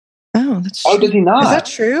 Oh, that's true. Oh, does he not? Is that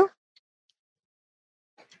true?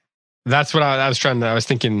 That's what I was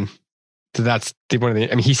thinking. That's one of the.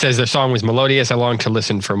 He says their song was melodious. I long to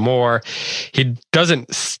listen for more. He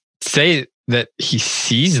doesn't say that he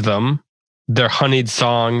sees them. Their honeyed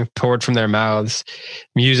song poured from their mouths.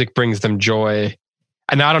 Music brings them joy.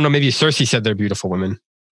 And I don't know. Maybe Circe said they're beautiful women.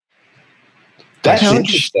 That's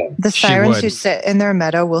interesting. The sirens who sit in their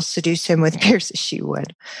meadow will seduce him with pierces. She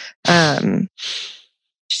would. No,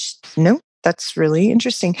 that's really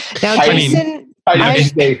interesting. Now, Jason. I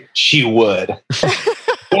just say she would.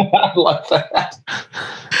 I love that.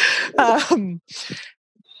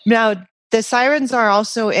 Now, the sirens are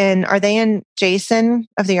also are they in Jason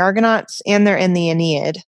of the Argonauts? And they're in the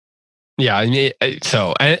Aeneid. Yeah.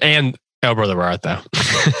 And El Brother, Where Art Thou?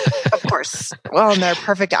 Of course. Well, and they're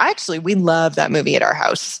perfect. Actually, we love that movie at our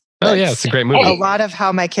house. Oh, yeah. It's a great movie. A lot of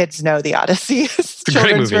how my kids know the Odyssey is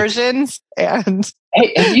children's versions. And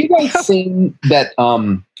hey, have you guys seen that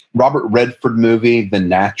Robert Redford movie, The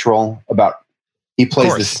Natural? He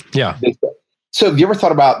plays this. Yeah. So have you ever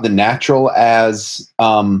thought about The Natural as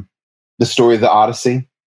the story of the Odyssey?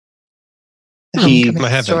 I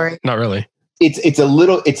haven't. Not really.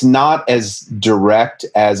 It's not as direct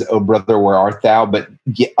as Oh Brother, Where Art Thou? But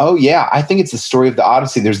I think it's the story of the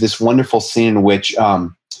Odyssey. There's this wonderful scene in which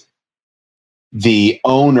the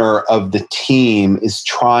owner of the team is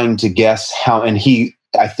trying to guess how, and he,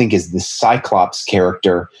 I think, is the Cyclops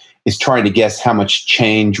character, is trying to guess how much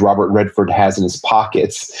change Robert Redford has in his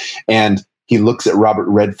pockets. And he looks at Robert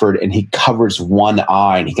Redford and he covers one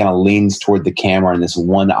eye and he kind of leans toward the camera and this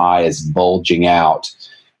one eye is bulging out.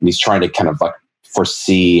 And he's trying to kind of like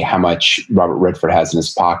foresee how much Robert Redford has in his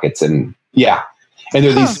pockets. And yeah. And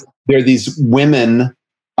there are these women.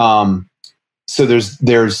 So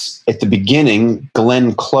there's at the beginning,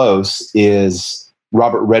 Glenn Close is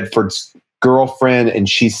Robert Redford's girlfriend and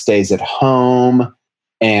she stays at home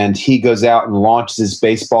and he goes out and launches his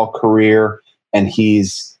baseball career and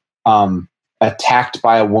he's attacked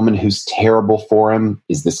by a woman who's terrible for him.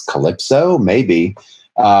 Is this Calypso? Maybe.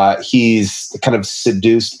 He's kind of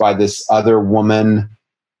seduced by this other woman,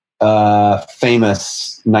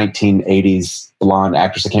 famous 1980s blonde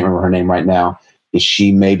actress. I can't remember her name right now. Is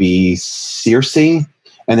she maybe Circe? And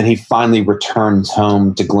then he finally returns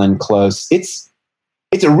home to Glenn Close. It's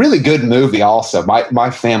a really good movie also.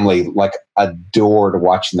 My family like adored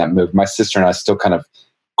watching that movie. My sister and I still kind of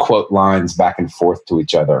quote lines back and forth to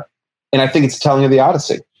each other. And I think it's telling of the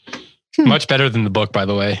Odyssey. Much better than the book, by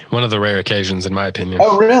the way. One of the rare occasions, in my opinion.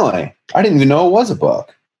 Oh, really? I didn't even know it was a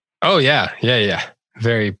book. Oh, yeah. Yeah.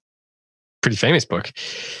 Pretty famous book.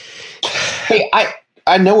 Hey,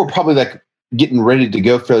 I know we're probably like getting ready to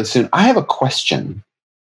go fairly soon. I have a question.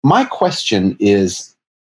 My question is,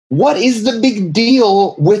 what is the big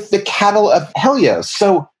deal with the cattle of Helios?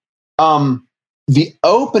 So the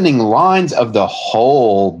opening lines of the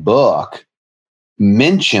whole book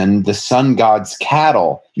mention the sun god's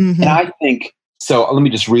cattle. Mm-hmm. And I think, so let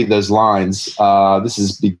me just read those lines. This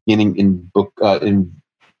is beginning in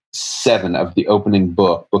 7 of the opening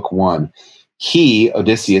book, book 1. He,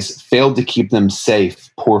 Odysseus, failed to keep them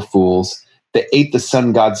safe, poor fools. They ate the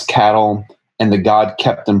sun god's cattle and the god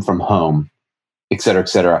kept them from home, et cetera, et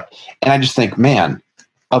cetera. And I just think, man,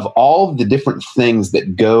 of all the different things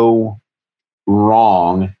that go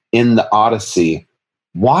wrong in the Odyssey,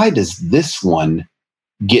 why does this one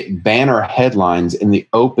get banner headlines in the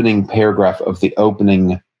opening paragraph of the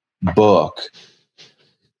opening book?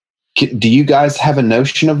 Do you guys have a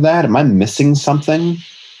notion of that? Am I missing something?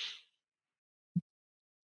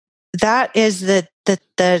 That is the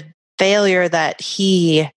failure that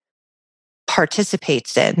he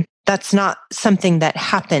participates in. That's not something that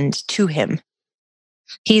happened to him.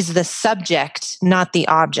 He's the subject, not the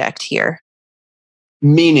object here.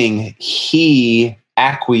 Meaning he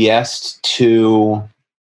acquiesced to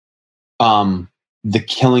the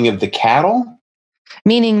killing of the cattle?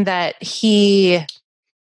 Meaning that he,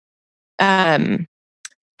 that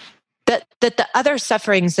the other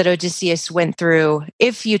sufferings that Odysseus went through,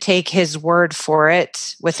 if you take his word for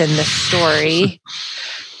it within the story,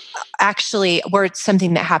 actually were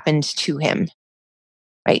something that happened to him,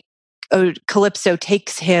 right? Calypso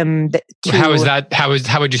takes him to... How is that? How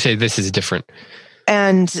would you say this is different?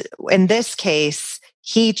 And in this case,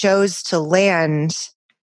 he chose to land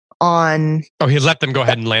on... Oh, he let them go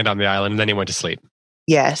ahead and land on the island, and then he went to sleep.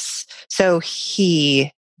 Yes. So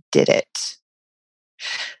he did it.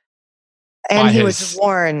 And he was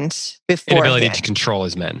warned before. Inability to control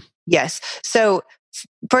his men. Yes. So,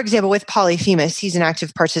 for example, with Polyphemus, he's an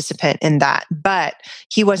active participant in that, but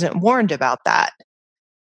he wasn't warned about that.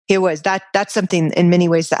 That's something in many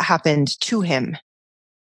ways that happened to him.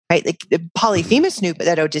 Right? Like Polyphemus knew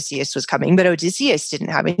that Odysseus was coming, but Odysseus didn't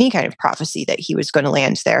have any kind of prophecy that he was going to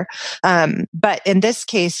land there. But in this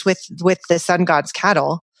case, with the sun god's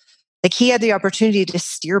cattle, like he had the opportunity to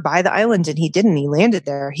steer by the island and he didn't. He landed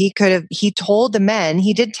there. He told the men,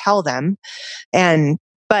 he did tell them,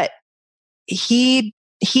 but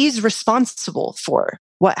he's responsible for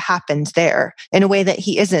what happened there in a way that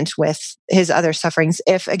he isn't with his other sufferings,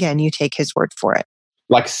 if again you take his word for it.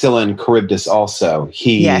 Like Scylla and Charybdis also.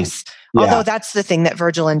 Yes. Yeah. Although that's the thing that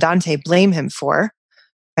Virgil and Dante blame him for,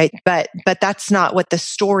 right? But that's not what the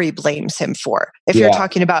story blames him for. If you're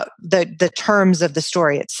talking about the terms of the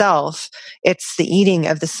story itself, it's the eating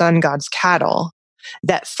of the sun god's cattle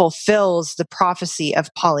that fulfills the prophecy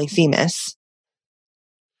of Polyphemus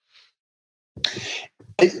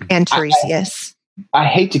and Tiresias. I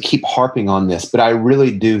hate to keep harping on this, but I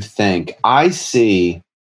really do think I see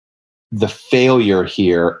the failure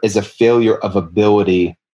here as a failure of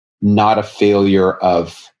ability, not a failure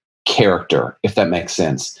of character, if that makes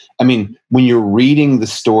sense. I mean, when you're reading the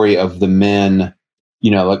story of the men,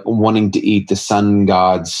 like wanting to eat the sun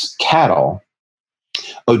god's cattle,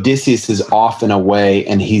 Odysseus is off in a way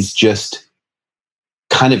and he's just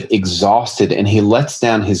kind of exhausted and he lets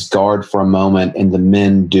down his guard for a moment and the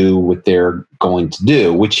men do what they're going to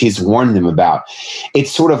do, which he's warned them about.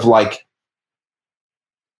 It's sort of like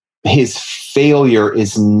his failure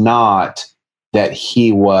is not that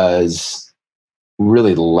he was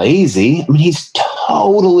really lazy. I mean, he's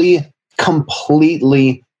totally,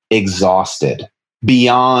 completely exhausted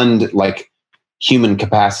beyond like human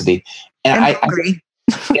capacity. And hungry.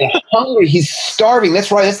 Hungry. He's starving.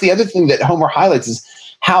 That's right. That's the other thing that Homer highlights is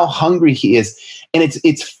how hungry he is. And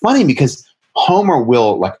it's funny because Homer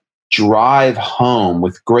will like drive home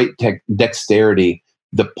with great dexterity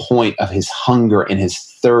the point of his hunger and his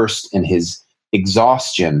thirst and his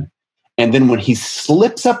exhaustion. And then when he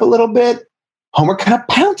slips up a little bit, Homer kind of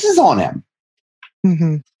pounces on him.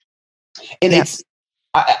 Mm-hmm. And it's,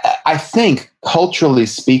 I think, culturally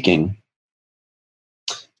speaking,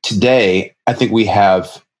 today, I think we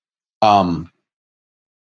have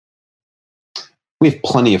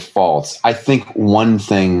plenty of faults. I think one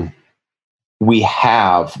thing, we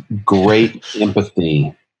have great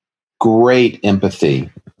empathy.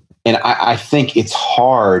 And I think it's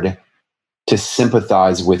hard to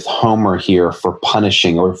sympathize with Homer here for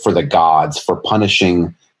punishing, or for the gods for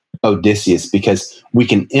punishing Odysseus, because we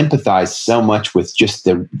can empathize so much with just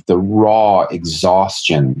the raw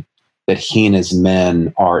exhaustion that he and his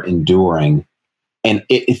men are enduring. And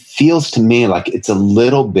it feels to me like it's a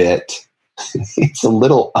little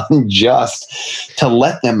unjust to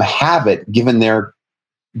let them have it given their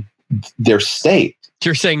state.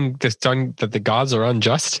 You're saying that the gods are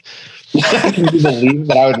unjust? Can you believe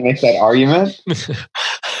that I would make that argument?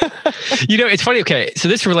 It's funny. Okay, so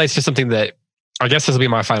this relates to something that I guess this will be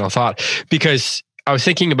my final thought, because I was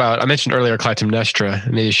thinking about, I mentioned earlier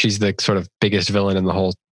Clytemnestra. Maybe she's the sort of biggest villain in the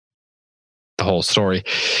whole story.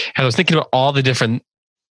 And I was thinking about all the different,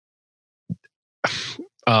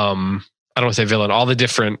 I don't want to say villain, all the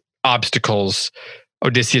different obstacles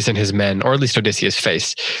Odysseus and his men, or at least Odysseus,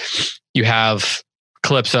 face. You have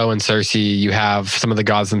Calypso and Circe, you have some of the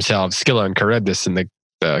gods themselves, Scylla and Charybdis, and the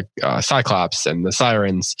Cyclops and the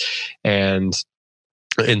Sirens, and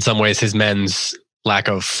in some ways his men's lack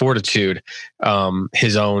of fortitude,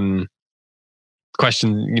 his own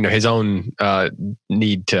question, his own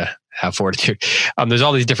need to have fortitude. There's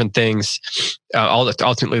all these different things, all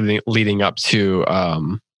ultimately leading up to,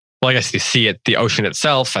 I guess you see it, the ocean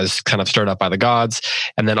itself as kind of stirred up by the gods,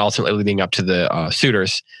 and then ultimately leading up to the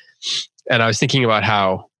suitors. And I was thinking about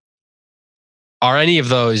how, are any of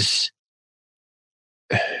those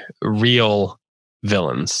real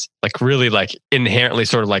villains? Like really like inherently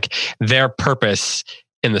sort of like their purpose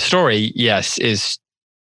in the story, yes, is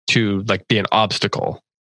to like be an obstacle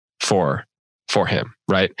for him,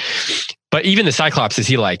 right? But even the Cyclops, is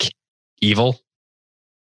he like evil?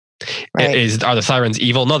 Right. Are the Sirens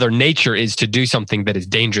evil? No, their nature is to do something that is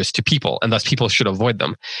dangerous to people, and thus people should avoid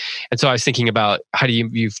them. And so I was thinking about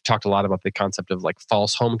you've talked a lot about the concept of like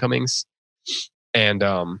false homecomings, and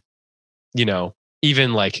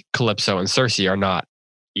even like Calypso and Circe are not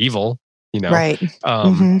evil, right?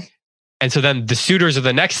 And so then the suitors are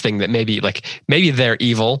the next thing that maybe they're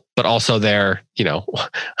evil, but also they're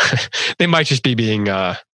they might just be being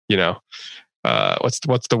what's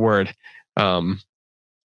the word,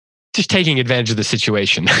 just taking advantage of the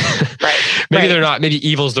situation. Right. Maybe they're not, maybe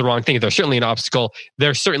evil's the wrong thing. They're certainly an obstacle.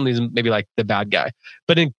 They're certainly maybe like the bad guy.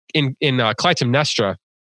 But in Clytemnestra,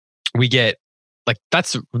 we get like,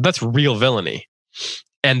 that's real villainy.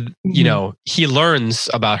 And, he learns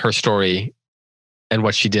about her story and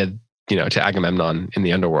what she did, to Agamemnon in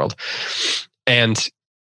the underworld. And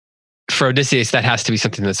for Odysseus, that has to be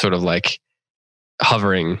something that's sort of like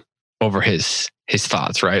hovering over his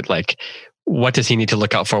thoughts, right? Like, what does he need to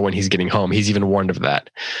look out for when he's getting home? He's even warned of that.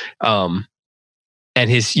 And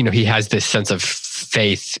his, he has this sense of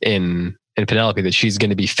faith in Penelope that she's going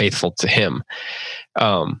to be faithful to him.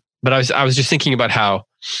 But I was just thinking about how,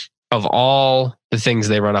 of all the things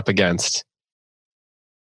they run up against,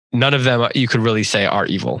 none of them you could really say are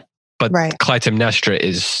evil. But Clytemnestra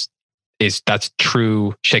is that's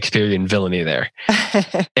true Shakespearean villainy there.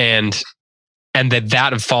 and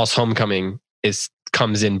that of false homecoming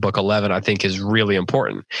comes in book 11, I think, is really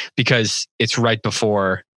important because it's right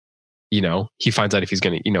before, he finds out if he's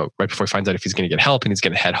going to, right before he finds out if he's going to get help and he's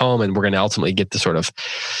going to head home, and we're going to ultimately get the sort of,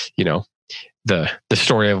 the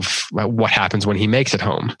story of what happens when he makes it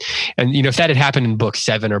home. And, if that had happened in book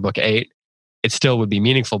 7 or book 8, it still would be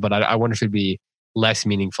meaningful, but I wonder if it'd be less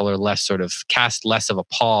meaningful or less sort of cast less of a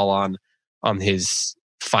pall on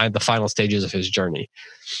the final stages of his journey.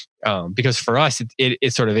 Because for us,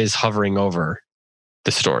 it sort of is hovering over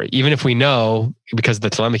the story, even if we know because of the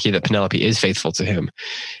telemachy that Penelope is faithful to him.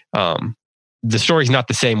 The story's not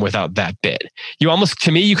the same without that bit. You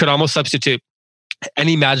could almost substitute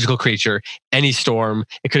any magical creature, any storm.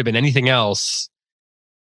 It could have been anything else.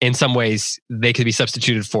 In some ways, they could be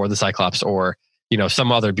substituted for the Cyclops or,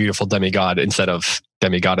 some other beautiful demigoddess instead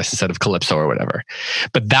of Calypso or whatever.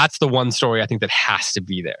 But that's the one story I think that has to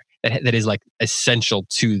be there. That is like essential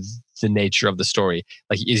to the nature of the story.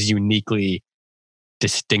 Like is uniquely,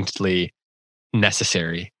 distinctly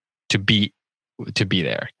necessary to be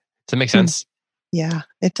there. Does that make sense? Yeah,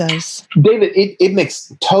 it does. David, it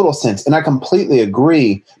makes total sense. And I completely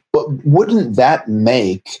agree. But wouldn't that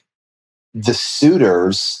make the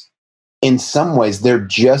suitors, in some ways, they're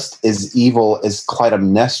just as evil as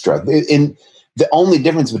Clytemnestra? In the only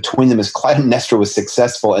difference between them is Clytemnestra was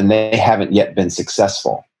successful and they haven't yet been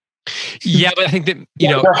successful. Yeah, but I think that,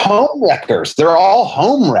 they're home wreckers. They're all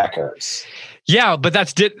home wreckers. Yeah, but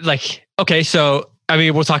that's okay. So, I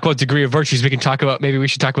mean, we'll talk about degree of virtues. Maybe we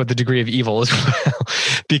should talk about the degree of evil as well,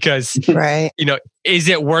 because, right. Is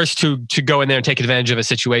it worse to go in there and take advantage of a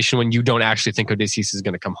situation when you don't actually think Odysseus is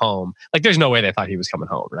going to come home? Like, there's no way they thought he was coming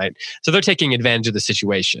home, right? So they're taking advantage of the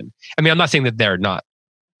situation. I mean, I'm not saying that they're not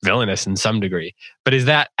villainous in some degree, but is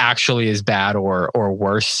that actually as bad or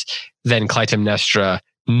worse than Clytemnestra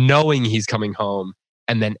knowing he's coming home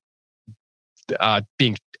and then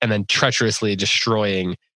treacherously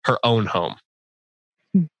destroying her own home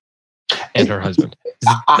and her husband?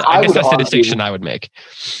 I guess that's the distinction I would make.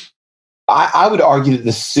 I would argue that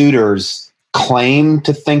the suitors claim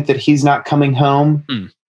to think that he's not coming home,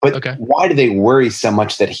 but why do they worry so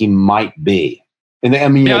much that he might be? And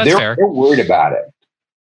they're worried about it.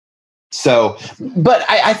 So, but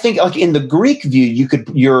I think like in the Greek view,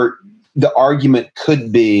 the argument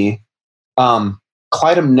could be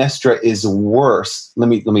Clytemnestra is worse. Let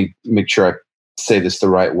me make sure I say this the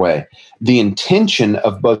right way. The intention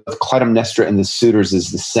of both Clytemnestra and the suitors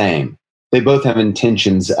is the same. They both have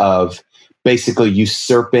intentions of basically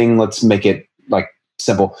usurping, let's make it like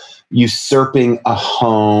simple, usurping a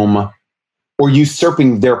home or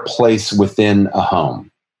usurping their place within a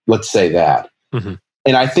home. Let's say that. Mm-hmm.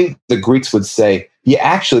 And I think the Greeks would say,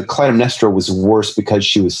 actually Clytemnestra was worse because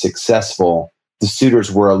she was successful. The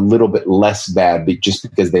suitors were a little bit less bad just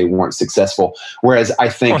because they weren't successful. Whereas I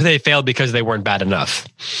think... Or they failed because they weren't bad enough.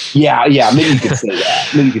 Yeah, maybe you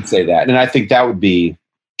could say that. And I think that would be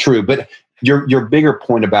true. But your bigger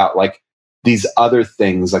point about like these other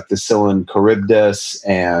things like the Scylla and Charybdis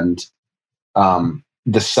and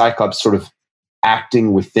the Cyclops sort of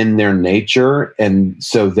acting within their nature. And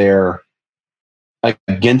so they're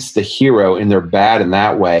against the hero and they're bad in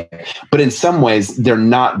that way. But in some ways, they're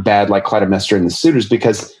not bad like Clytemnestra and the suitors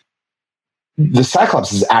because the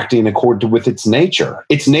Cyclops is acting in accord with its nature.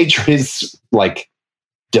 Its nature is like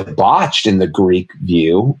debauched in the Greek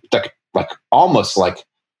view, like almost like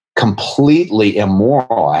completely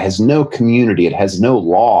immoral. It has no community. It has no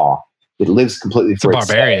law. It lives completely for itself.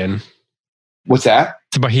 It's a barbarian. What's that?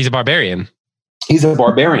 He's a barbarian. He's a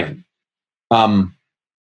barbarian.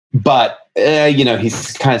 But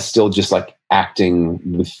he's kind of still just like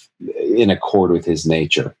acting in accord with his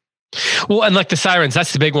nature. Well, and like the sirens,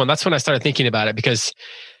 that's the big one. That's when I started thinking about it because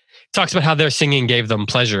it talks about how their singing gave them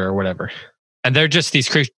pleasure or whatever, and they're just these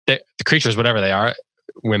creatures, whatever they are,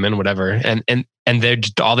 women, whatever, and they're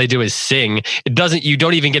just, all they do is sing. It doesn't. You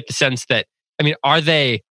don't even get the sense that. I mean, are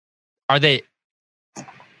they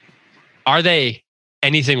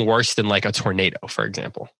anything worse than like a tornado, for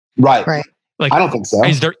example? Right. Like, I don't think so.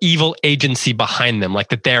 Is there evil agency behind them? Like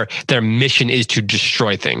that their mission is to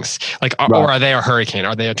destroy things? Like, or are they a hurricane?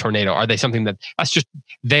 Are they a tornado? Are they something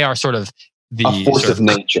they are sort of a force of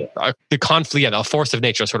nature? The conflict, a force of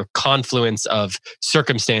nature, a sort of confluence of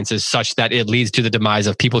circumstances such that it leads to the demise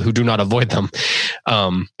of people who do not avoid them,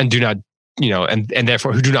 and do not, and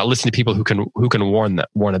therefore who do not listen to people who can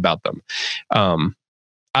warn about them.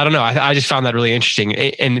 I don't know. I just found that really interesting,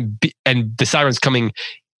 and the sirens coming.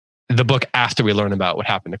 The book after we learn about what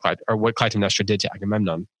happened to what Clytemnestra did to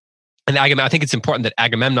Agamemnon. And I think it's important that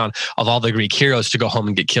Agamemnon, of all the Greek heroes to go home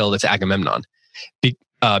and get killed, it's Agamemnon,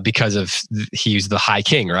 because he's the high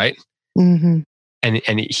king, right? Mm-hmm.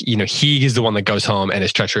 And he is the one that goes home and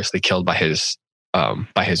is treacherously killed by his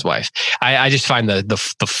wife. I just find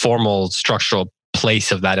the formal structural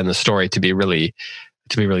place of that in the story to be really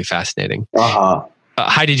fascinating.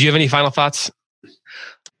 Heidi, do you have any final thoughts?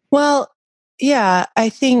 Well, yeah, I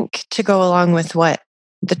think to go along with what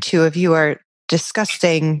the two of you are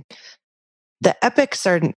discussing, the epics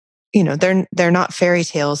are, they're not fairy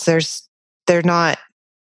tales. They're not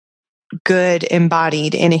good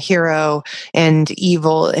embodied in a hero and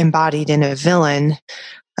evil embodied in a villain.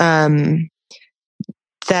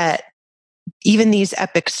 That even these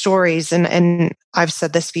epic stories, and I've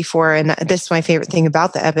said this before, and this is my favorite thing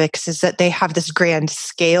about the epics, is that they have this grand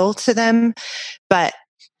scale to them. But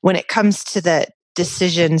when it comes to the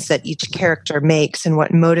decisions that each character makes and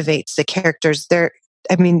what motivates the characters, they're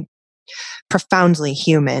profoundly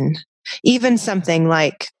human. Even something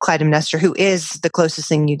like Clytemnestra, who is the closest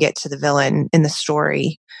thing you get to the villain in the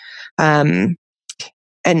story. And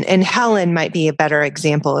Helen might be a better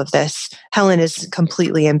example of this. Helen is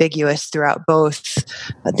completely ambiguous throughout both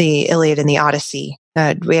the Iliad and the Odyssey.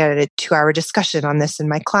 We had a 2-hour discussion on this in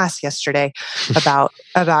my class yesterday about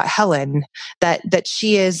Helen, that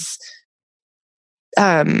she is.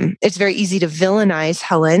 It's very easy to villainize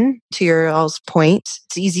Helen, to your all's point.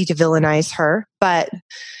 It's easy to villainize her, but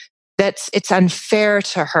it's unfair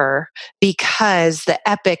to her because the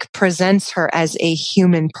epic presents her as a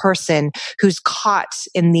human person who's caught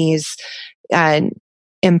in these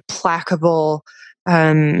implacable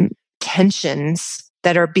tensions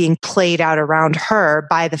that are being played out around her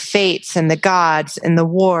by the fates and the gods and the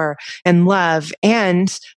war and love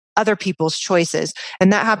and other people's choices.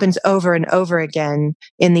 And that happens over and over again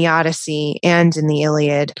in the Odyssey and in the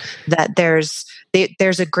Iliad, that there's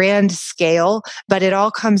a grand scale, but it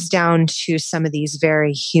all comes down to some of these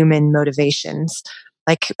very human motivations,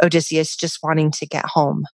 like Odysseus just wanting to get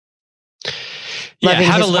home.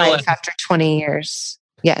 Loving his wife after 20 years.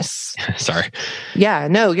 Yes. Sorry. Yeah,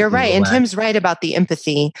 no, you're right. And Tim's right about the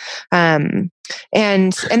empathy. And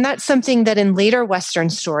that's something that in later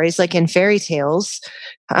Western stories, like in fairy tales,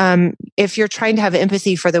 if you're trying to have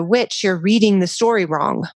empathy for the witch, you're reading the story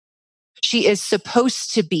wrong. She is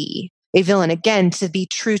supposed to be a villain, again, to be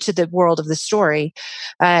true to the world of the story.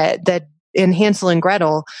 That in Hansel and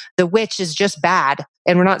Gretel, the witch is just bad,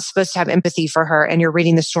 and we're not supposed to have empathy for her, and you're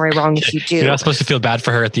reading the story wrong if you do. You're not supposed to feel bad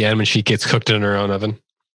for her at the end when she gets cooked in her own oven.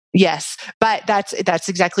 Yes, but that's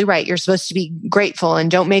exactly right. You're supposed to be grateful,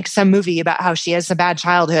 and don't make some movie about how she has a bad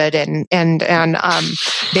childhood and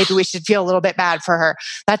maybe we should feel a little bit bad for her.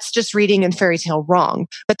 That's just reading in fairy tale wrong.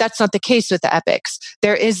 But that's not the case with the epics.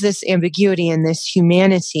 There is this ambiguity and this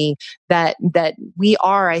humanity that we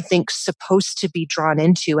are, I think, supposed to be drawn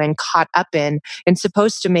into and caught up in, and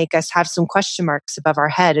supposed to make us have some question marks above our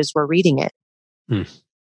head as we're reading it.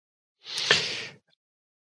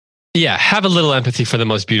 Yeah, have a little empathy for the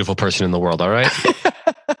most beautiful person in the world, all right?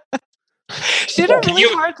 She had a really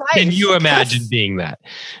hard life. Can you imagine being that?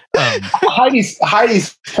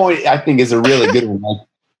 Heidi's point, I think, is a really good one.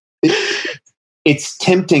 It's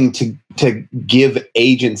tempting to give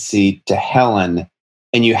agency to Helen,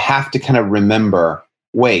 and you have to kind of remember,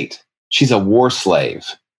 wait, she's a war slave.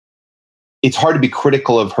 It's hard to be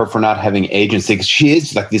critical of her for not having agency because she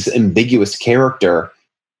is like this ambiguous character.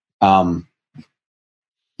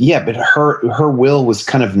 Yeah, but her will was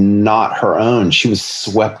kind of not her own. She was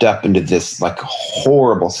swept up into this like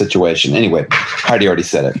horrible situation. Anyway, Heidi already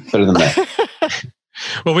said it. Better than that.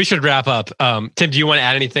 Well, we should wrap up. Tim, do you want to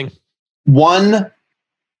add anything? One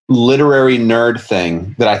literary nerd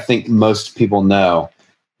thing that I think most people know,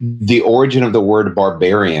 the origin of the word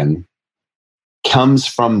barbarian comes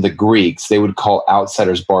from the Greeks. They would call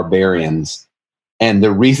outsiders barbarians. And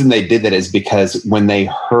the reason they did that is because when they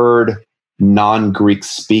heard non-Greek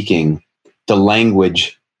speaking, the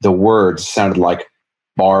language, the words sounded like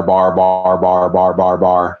bar, bar, bar, bar, bar, bar,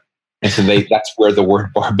 bar. And so that's where the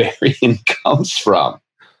word barbarian comes from.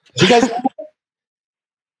 You guys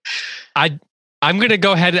I'm going to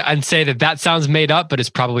go ahead and say that sounds made up, but it's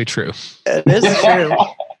probably true. It is true.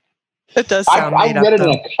 It does sound made up. I read it in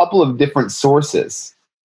a couple of different sources.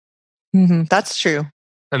 Mm-hmm, that's true.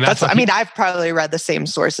 And I've probably read the same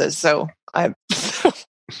sources, so I.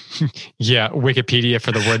 Yeah, Wikipedia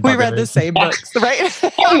for the word. We read the same books, right?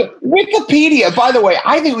 Wikipedia, by the way,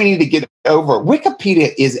 I think we need to get over.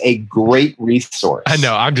 Wikipedia is a great resource. I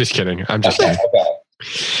know. I'm just kidding. Okay.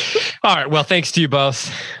 All right. Well, thanks to you both.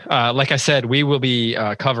 Like I said, we will be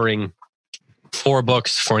covering 4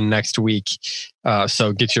 books for next week.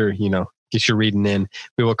 So get your, get your reading in.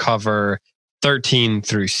 We will cover 13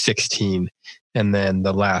 through 16. And then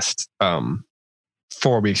the last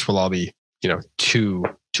 4 weeks will all be, two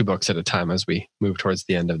books at a time as we move towards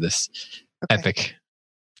the end of this epic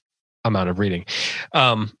amount of reading.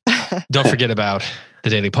 Don't forget about the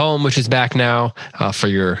Daily Poem, which is back now for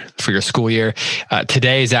your school year.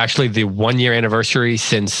 Today is actually the 1-year anniversary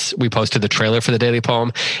since we posted the trailer for the Daily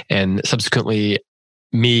Poem, and subsequently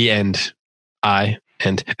me and I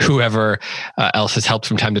and whoever else has helped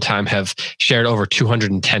from time to time have shared over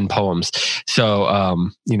 210 poems. So,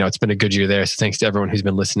 it's been a good year there. So thanks to everyone who's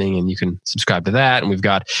been listening, and you can subscribe to that. And we've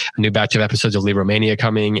got a new batch of episodes of Libromania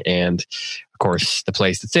coming, and of course, The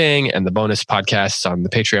Play's the Thing, and the bonus podcasts on the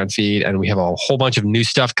Patreon feed. And we have a whole bunch of new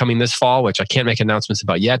stuff coming this fall, which I can't make announcements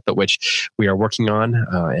about yet, but which we are working on,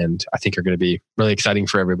 and I think are going to be really exciting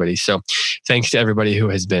for everybody. So thanks to everybody who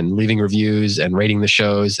has been leaving reviews and rating the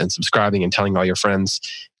shows and subscribing and telling all your friends.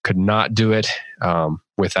 Could not do it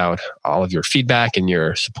without all of your feedback and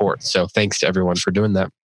your support. So thanks to everyone for doing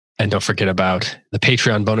that. And don't forget about the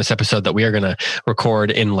Patreon bonus episode that we are going to record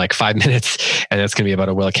in like 5 minutes. And that's going to be about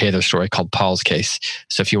a Willa Cather story called Paul's Case.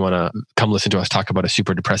 So if you want to come listen to us talk about a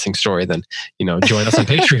super depressing story, then, join us on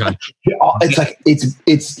Patreon.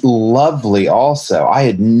 It's lovely also. I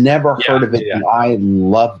had never heard of it and I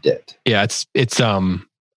loved it. Yeah. It's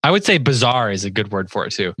I would say bizarre is a good word for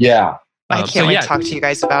it too. Yeah. I can't wait to talk to you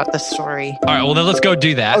guys about the story. All right, well, then let's go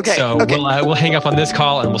do that. Okay, so we'll hang up on this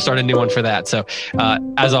call and we'll start a new one for that. So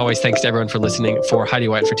as always, thanks to everyone for listening. For Heidi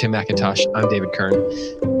White, for Tim McIntosh, I'm David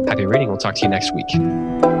Kern. Happy reading. We'll talk to you next week.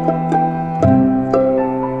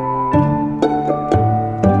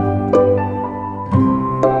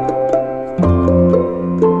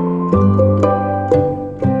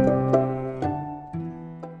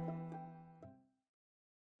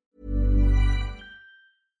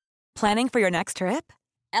 Planning for your next trip?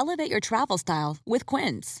 Elevate your travel style with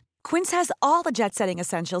Quince. Quince has all the jet-setting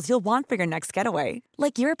essentials you'll want for your next getaway,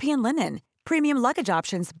 like European linen, premium luggage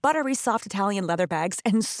options, buttery soft Italian leather bags,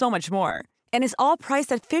 and so much more. And is all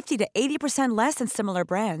priced at 50 to 80% less than similar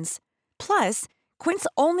brands. Plus, Quince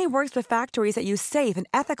only works with factories that use safe and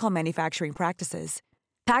ethical manufacturing practices.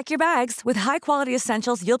 Pack your bags with high-quality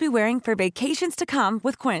essentials you'll be wearing for vacations to come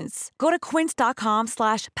with Quince. Go to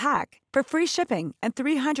quince.com/pack for free shipping and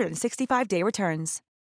 365-day returns.